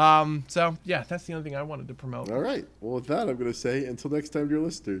 So, yeah, that's the only thing I wanted to promote. All right. Well, with that, I'm going to say until next time, dear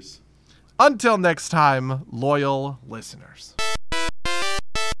listeners. Until next time, loyal listeners.